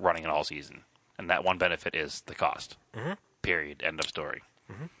of running an all season. And that one benefit is the cost. Mm-hmm. Period. End of story.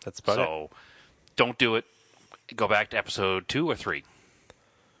 Mm-hmm. That's about it. So don't do it. Go back to episode 2 or 3.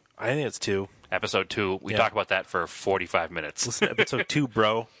 I think it's 2. Episode 2. We talk about that for 45 minutes. Listen to episode 2,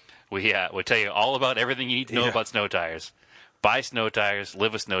 bro. We'll tell you all about everything you need to know about snow tires. Buy snow tires.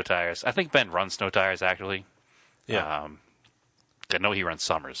 Live with snow tires. I think Ben runs snow tires, actually. Yeah. I know he runs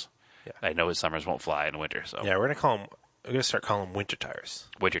summers. Yeah. I know his summers won't fly in winter. So Yeah, we're gonna start calling them winter tires.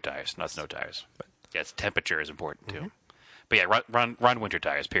 winter tires, not snow tires. But yes, temperature is important too. But yeah, run winter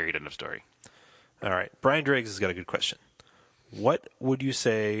tires. Period. End of story. All right. Brian Driggs has got a good question. What would you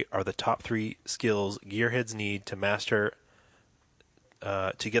say are the top 3 skills gearheads need to master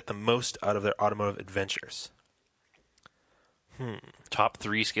to get the most out of their automotive adventures? Top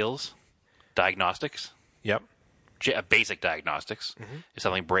 3 skills: diagnostics, Yep. basic diagnostics. If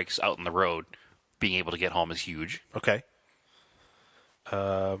something breaks out in the road, being able to get home is huge. Okay.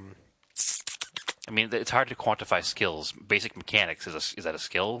 I mean, it's hard to quantify skills. Basic mechanics is that a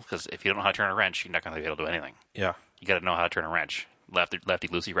skill? Because if you don't know how to turn a wrench, you're not going to be able to do anything. Yeah. You got to know how to turn a wrench. Lefty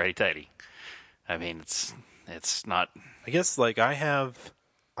loosey, righty tighty. I mean, it's not I guess, like, I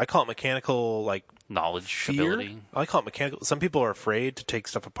call it mechanical, like, knowledge, fear. ability. I call it mechanical. Some people are afraid to take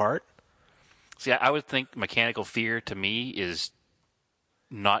stuff apart. See, I would think mechanical fear to me is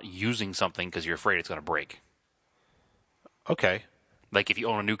not using something because you're afraid it's going to break. Okay. Like if you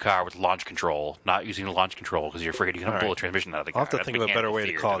own a new car with launch control, not using the launch control because you're afraid you're going to pull a transmission out of the car. I'll have to That's think of a better mechanical way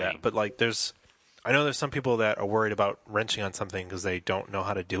to fear call me. that. But, like, I know there's some people that are worried about wrenching on something because they don't know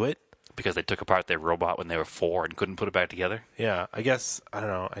how to do it. Because they took apart their robot when they were 4 and couldn't put it back together. Yeah, I guess, I don't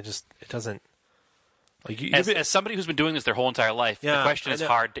know. It doesn't. Like, As somebody who's been doing this their whole entire life, the Yeah, question is I know.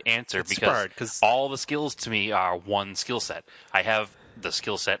 hard to answer It's because hard, 'cause- all the skills to me are one skill set. I have the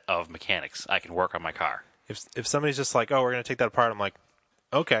skill set of mechanics. I can work on my car. if somebody's just like, oh, we're going to take that apart, I'm like,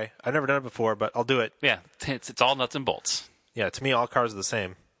 okay, I've never done it before, but I'll do it. Yeah, it's all nuts and bolts. Yeah, to me, all cars are the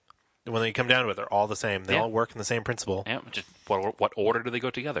same. When they come down to it, they're all the same. They Yeah. all work in the same principle. Yeah, just what order do they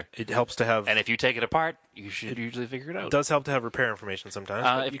go together? It helps to have. And if you take it apart, you should usually figure it out. It does help to have repair information sometimes.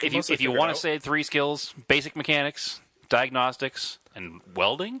 but can mostly if you figure it want to out. say 3 skills: basic mechanics, diagnostics, and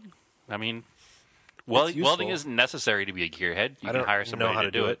welding. I mean, welding useful. isn't necessary to be a gearhead. You I can don't hire somebody know how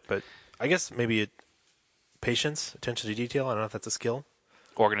to do it. but I guess maybe patience, attention to detail. I don't know if that's a skill.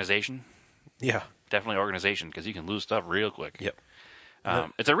 Organization, Yeah. definitely organization, because you can lose stuff real quick. Yep.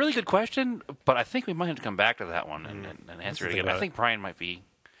 It's a really good question, but I think we might have to come back to that one and answer it think again. about I think Brian might be.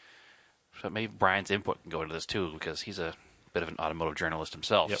 So maybe Brian's input can go into this too, because he's a bit of an automotive journalist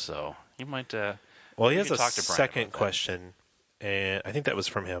himself. Yep. So he might. Well, he we has can a talk to Brian second about that. question, and I think that was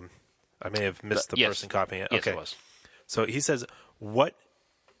from him. I may have missed the Yes. person copying it. Yes, Okay. it was. So he says, what?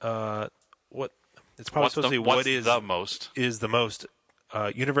 It's probably What's supposed to be what's what is the most? the most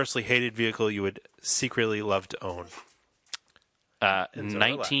universally hated vehicle you would secretly love to own?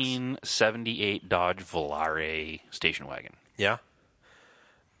 1978 Dodge Volare station wagon. Yeah.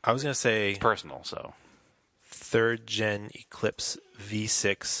 I was gonna say Personal, so 3rd gen Eclipse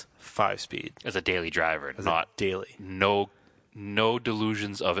V6 5-speed. as a daily driver, not daily. no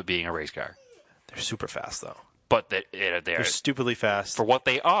delusions of it being a race car. They're super fast though. But they're They're stupidly fast. for what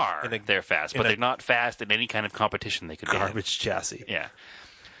they are. In a- They're fast, in but a- they're not fast in any kind of competition they could be in. garbage chassis Yeah.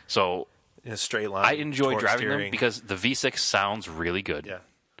 So in a straight line. I enjoy torque driving them steering. because the V6 sounds really good.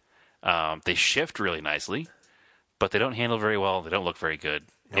 Yeah. They shift really nicely, but they don't handle very well. They don't look very good.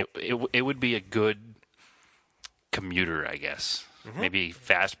 Nope. It would be a good commuter, I guess. Maybe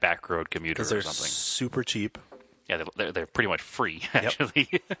fast back road commuter Because or they're something. super cheap, Yeah, they're pretty much free, actually.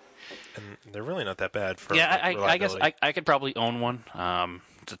 and they're really not that bad for Yeah, I guess reliability. I could probably own one.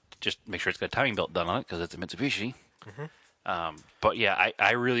 To just make sure it's got a timing belt done on it because it's a Mitsubishi. But yeah,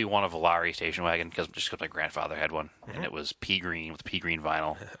 I really want a Volare station wagon because my grandfather had one, and it was pea green with pea green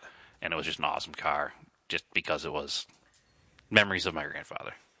vinyl, and it was just an awesome car, just because it was memories of my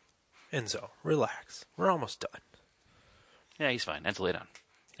grandfather. Enzo, relax. We're almost done. Yeah, he's fine. Enzo, lay down.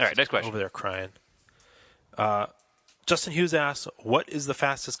 All right, next question. Over there crying. Justin Hughes asks, what is the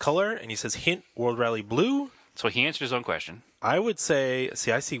fastest color? And he says, hint, World Rally Blue. So he answered his own question. I would say,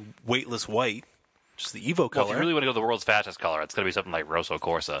 I see weightless white, just the Evo Well, color. if you really want to go the world's fastest color, it's going to be something like Rosso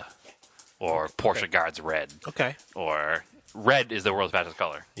Corsa or Porsche Guards Red Okay. or red is the world's fastest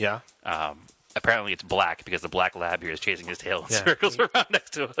color. Yeah. Apparently it's black because the black lab here is chasing his tail in Yeah. circles around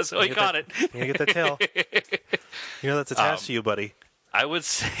next to us. So he caught it. You get the tail. You know that's attached to you, buddy. I would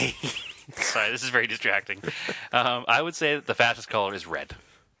say... Sorry, this is very distracting. I would say that the fastest color is red.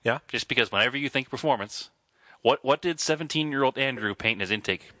 Yeah. Just because whenever you think performance, what did 17-year-old Andrew paint in his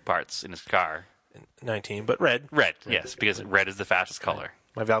intake parts in his car? 19, but red. Red, yes, because red is the fastest color.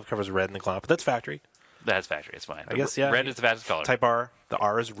 My valve cover is red in the cloud, but that's factory. That's factory. It's fine. I guess, yeah. Red is the fastest color. Type R, the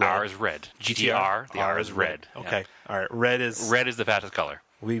R is red. R is red. GTR, the R is red. Okay. Yeah. All right. Red is the fastest color.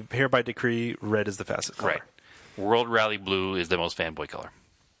 We hereby decree red is the fastest color. Right. World Rally Blue is the most fanboy color.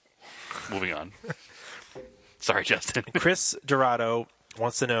 Moving on. Sorry, Justin. Chris Dorado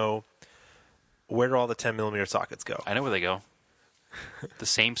wants to know, where do all the 10mm sockets go? I know where they go. The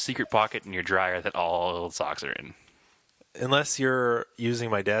same secret pocket in your dryer that all the socks are in. Unless you're using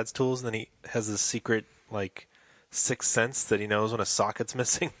my dad's tools, and then he has this secret, like, sixth sense that he knows when a socket's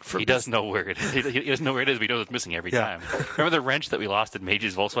missing. He does know where it is. He doesn't know where it is, but he knows it's missing every time. Remember the wrench that we lost at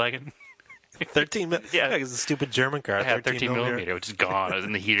Mage's Volkswagen? 13 millimeter. Yeah. Because it's a stupid German car. I had 13 millimeter, which is gone. It was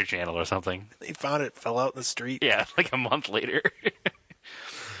in the heater channel or something. He found it, fell out in the street. Yeah, like a month later.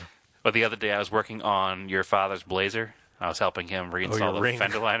 But the other day I was working on your father's Blazer. I was helping him reinstall the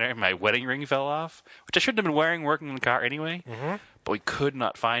fender liner. My wedding ring fell off, which I shouldn't have been wearing working in the car anyway. Mm-hmm. But we could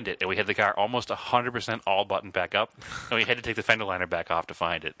not find it, and we had the car almost 100% all buttoned back up, and we had to take the fender liner back off to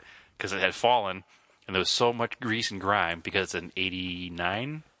find it because it had fallen, and there was so much grease and grime because it's an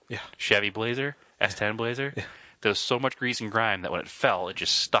 '89 Chevy Blazer, S10 Blazer. Yeah. There was so much grease and grime that when it fell, it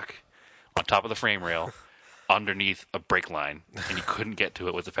just stuck on top of the frame rail underneath a brake line, and you couldn't get to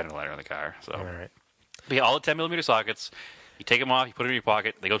it with the fender liner in the car. So. All right. But yeah, all the 10mm sockets, you take them off, you put them in your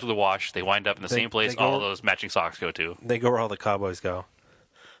pocket, they go through the wash, they wind up in the same place all of those matching socks go to. They go where all the cowboys go.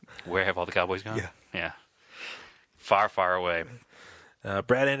 Where have all the cowboys gone? Yeah. Yeah. Far, far away.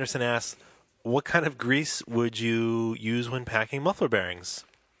 Brad Anderson asks, what kind of grease would you use when packing muffler bearings?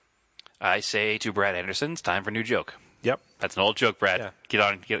 I say to Brad Anderson, it's time for a new joke. Yep. That's an old joke, Brad.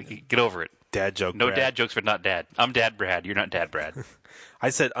 Yeah. Get over it. Dad joke, No Brad. dad jokes for not dad. I'm Dad Brad. You're not Dad Brad.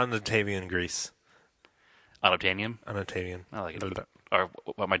 I said unobtainium grease. Unobtainium? Unobtainium. I like it. Or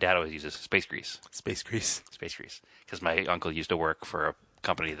what my dad always uses, space grease. Space grease. Space grease. Because my uncle used to work for a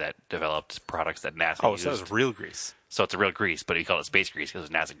company that developed products that NASA used. So that was real grease. So it's a real grease, but he called it space grease because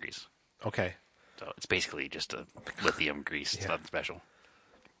it was NASA grease. Okay. So it's basically just a lithium grease. It's nothing special.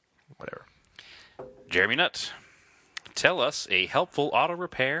 Whatever. Jeremy Nutt, tell us a helpful auto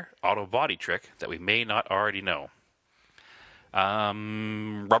repair, auto body trick that we may not already know.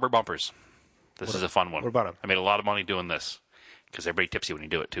 Rubber bumpers. This is a fun one. What about them? I made a lot of money doing this because everybody tips you when you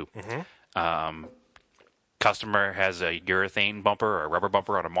do it too. Mm-hmm. Customer has a urethane bumper or a rubber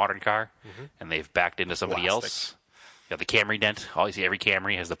bumper on a modern car, and they've backed into somebody else. You have the Camry dent. Obviously, every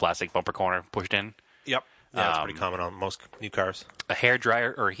Camry has the plastic bumper corner pushed in. Yep. Yeah, that's pretty common on most new cars. A hair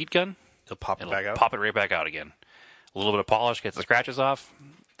dryer or a heat gun. They'll pop it back out. Pop it right back out again. A little bit of polish gets the scratches off.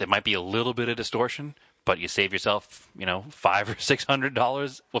 There might be a little bit of distortion, but you save yourself, $500 or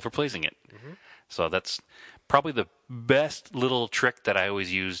 $600 with replacing it. Mm-hmm. So that's probably the best little trick that I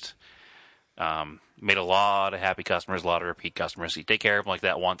always used. Made a lot of happy customers, a lot of repeat customers. You take care of them like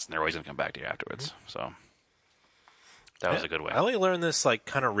that once, and they're always going to come back to you afterwards. Mm-hmm. So that was a good way. I only learned this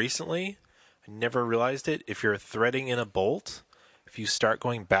kind of recently. I never realized it. If you're threading in a bolt, if you start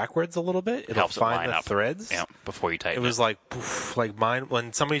going backwards a little bit, it'll find the threads. Yeah, before you tighten it. It was like, poof, like mine.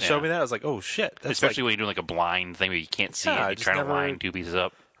 When somebody showed me that, I was like, oh, shit. That's especially when you're doing like a blind thing where you can't see it. You're trying to line two pieces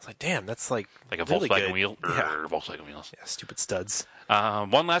up. I was like, damn, that's like a really Volkswagen good. wheel. Yeah. Volkswagen wheels. Yeah, stupid studs.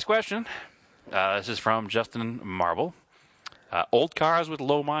 One last question. This is from Justin Marble. Old cars with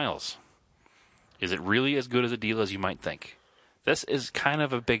low miles. Is it really as good as a deal as you might think? This is kind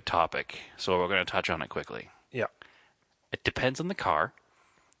of a big topic, so we're going to touch on it quickly. Yeah. It depends on the car,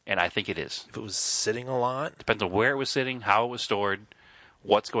 and I think it is. If it was sitting a lot. Depends on where it was sitting, how it was stored,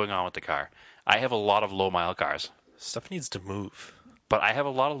 what's going on with the car. I have a lot of low-mile cars. Stuff needs to move. But I have a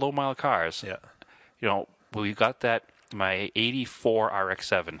lot of low-mile cars. Yeah. We got that. My 84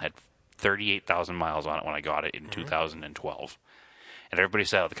 RX-7 had 38,000 miles on it when I got it in 2012. And everybody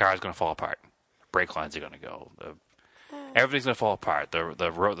said, the car's going to fall apart. Brake lines are going to go. Everything's going to fall apart.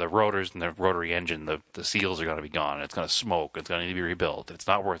 The rotors and the rotary engine, the seals are going to be gone. It's going to smoke. It's going to need to be rebuilt. It's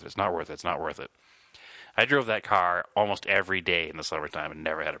not worth it. It's not worth it. It's not worth it. I drove that car almost every day in the summertime and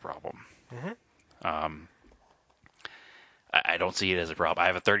never had a problem. Mm-hmm. I don't see it as a problem. I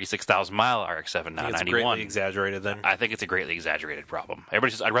have a 36,000-mile RX-7 now, 91. It's greatly exaggerated then? I think it's a greatly exaggerated problem.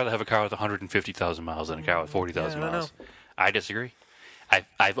 Everybody says, I'd rather have a car with 150,000 miles than a car with 40,000 miles. I disagree.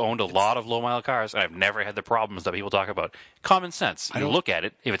 I've owned a lot of low-mile cars, and I've never had the problems that people talk about. Common sense. You look at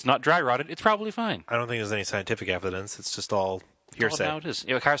it. If it's not dry-rotted, it's probably fine. I don't think there's any scientific evidence. It's just all hearsay. Well, now it is.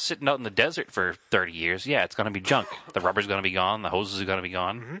 A car's sitting out in the desert for 30 years. Yeah, it's going to be junk. The rubber's going to be gone. The hoses are going to be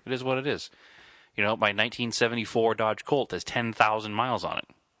gone. Mm-hmm. It is what it is. My 1974 Dodge Colt has 10,000 miles on it.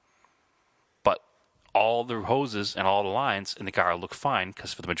 But all the hoses and all the lines in the car look fine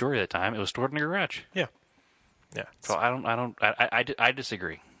because for the majority of the time it was stored in the garage. Yeah. Yeah. So I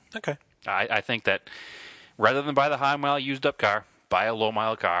disagree. Okay. I think that rather than buy the high mile used up car, buy a low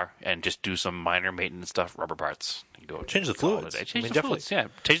mile car and just do some minor maintenance stuff, rubber parts. Change the fluids. Change the fluids, yeah.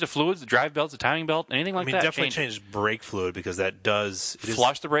 Change the fluids, the drive belts, the timing belt, anything like that. Definitely change brake fluid because that does...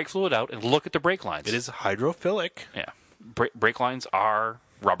 Flush the brake fluid out and look at the brake lines. It is hydrophilic. Yeah. Brake lines are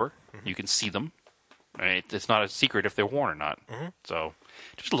rubber. Mm-hmm. You can see them. I mean, it's not a secret if they're worn or not. Mm-hmm. So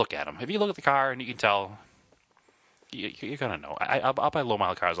just look at them. If you look at the car and you can tell... You're going to know. I'll buy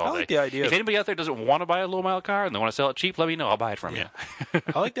low-mile cars all day. I like the idea. If anybody out there doesn't want to buy a low-mile car and they want to sell it cheap, let me know. I'll buy it from you.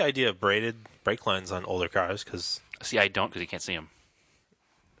 I like the idea of braided brake lines on older cars because... See, I don't because you can't see them.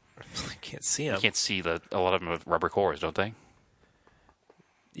 I can't see them. You can't see a lot of them with rubber cores, don't they?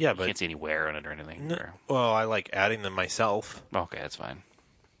 Yeah, but... You can't see any wear on it or anything. No, well, I like adding them myself. Okay, that's fine.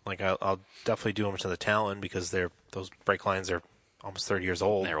 Like, I'll definitely do them to the Talon because those brake lines are almost 30 years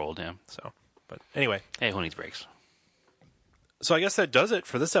old. They're old, yeah. So, but anyway. Hey, who needs brakes? So I guess that does it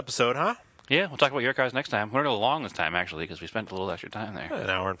for this episode, huh? Yeah, we'll talk about your cars next time. We're going to go long this time, actually, because we spent a little extra time there.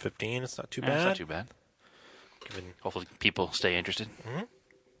 An hour and 15. It's not too bad. It's not too bad. Hopefully people stay interested. Mm-hmm.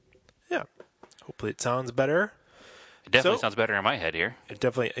 Yeah. Hopefully it sounds better. It definitely sounds better in my head here. It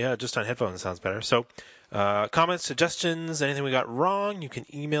definitely, yeah, just on headphones it sounds better. So, comments, suggestions, anything we got wrong, you can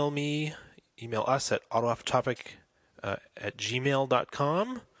email us at autoofftopic at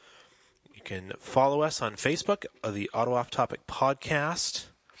gmail.com. You can follow us on Facebook, the Auto Off Topic Podcast.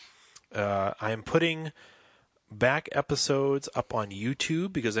 I am putting back episodes up on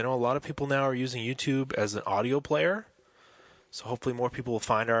YouTube because I know a lot of people now are using YouTube as an audio player. So hopefully more people will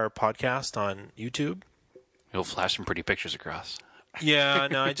find our podcast on YouTube. You'll flash some pretty pictures across. Yeah,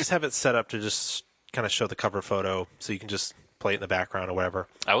 no, I just have it set up to just kind of show the cover photo so you can just play it in the background or whatever.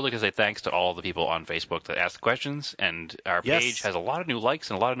 I would like to say thanks to all the people on Facebook that asked questions, and our page has a lot of new likes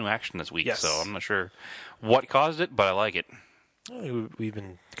and a lot of new action this week, so I'm not sure what caused it, but I like it. We've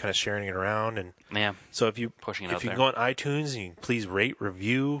been kind of sharing it around, and so if you can go on iTunes, and you please rate,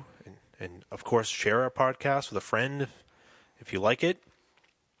 review, and of course share our podcast with a friend if you like it.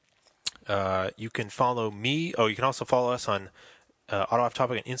 You can follow me. Oh, you can also follow us on Auto Off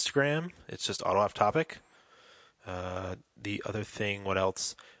Topic on Instagram. It's just Auto Off Topic. The other thing, what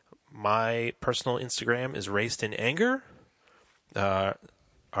else? My personal Instagram is Raced in Anger. Our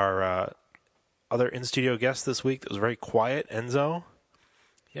other in-studio guest this week that was very quiet, Enzo.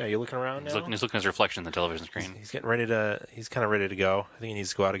 Yeah, you looking around now? He's looking at his reflection in the television screen. He's getting ready to... He's kind of ready to go. I think he needs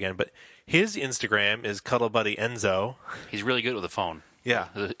to go out again. But his Instagram is Cuddle Buddy Enzo. He's really good with the phone. Yeah.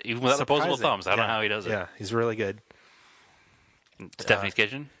 Even without opposable thumbs. I don't know how he does it. Yeah, he's really good. Stephanie's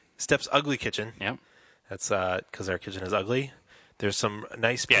Kitchen? Steph's Ugly Kitchen. Yep. That's because our kitchen is ugly. There's some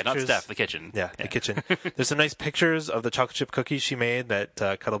nice pictures. Yeah, not Steph, the kitchen. Yeah, the kitchen. There's some nice pictures of the chocolate chip cookies she made that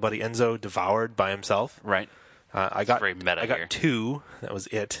Cuddle Buddy Enzo devoured by himself. Right. I got very meta I got here. 2. That was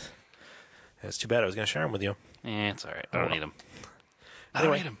it. It's too bad. I was going to share them with you. Yeah, it's all right. I don't need them. Anyway, I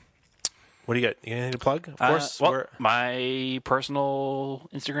don't need them. What do you got? You got anything to plug? Of course. My personal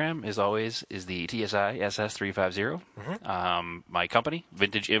Instagram is the TSI SS350. Mm-hmm. My company,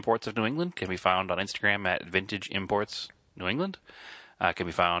 Vintage Imports of New England, can be found on Instagram at Vintage Imports New England. Can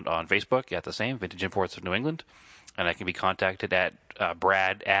be found on Facebook at the same, Vintage Imports of New England. And I can be contacted at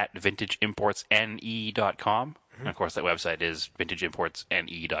Brad at vintageimportsne.com. Mm-hmm. And of course, that website is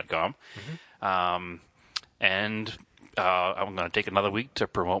vintageimportsne.com. Mm-hmm. And I'm going to take another week to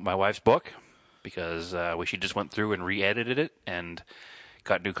promote my wife's book because she just went through and re-edited it and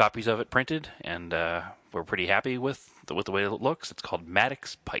got new copies of it printed, and we're pretty happy with the way it looks. It's called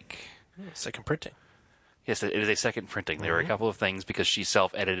Maddox Pike. Second printing. Yes, it is a second printing. There were a couple of things because she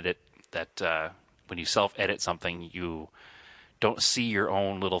self-edited it that when you self-edit something, you don't see your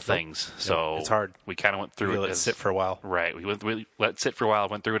own little things. So it's hard. We kind of went through it. Let it sit for a while. Right. We let it sit for a while,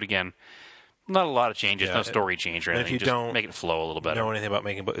 went through it again. Not a lot of changes, no story change or anything. If you just don't make it flow a little better. Know anything about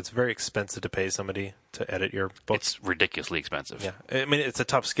making books, it's very expensive to pay somebody to edit your books. It's ridiculously expensive. Yeah, I mean it's a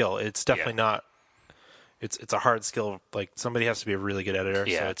tough skill. It's definitely not. It's a hard skill. Like somebody has to be a really good editor.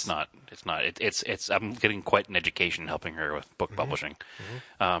 Yeah, so it's not. It's. I'm getting quite an education helping her with book publishing.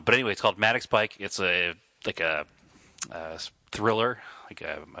 Mm-hmm. But anyway, it's called Maddox Pike. It's a thriller,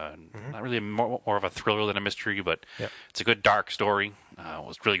 like not really more of a thriller than a mystery, but Yep. it's a good dark story. It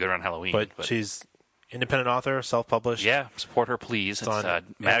was really good around Halloween. But she's independent author, self-published. yeah, support her, please. It's on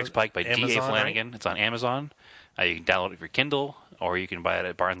Maddox Pike by Amazon, D.A. right? Flanagan. It's on Amazon. You can download it for Kindle, or you can buy it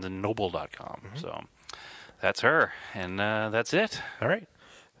at barnesandnoble.com. So that's her, and that's it. All right.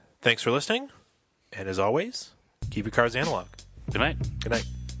 Thanks for listening. And as always, keep your cards analog. Good night. Good night.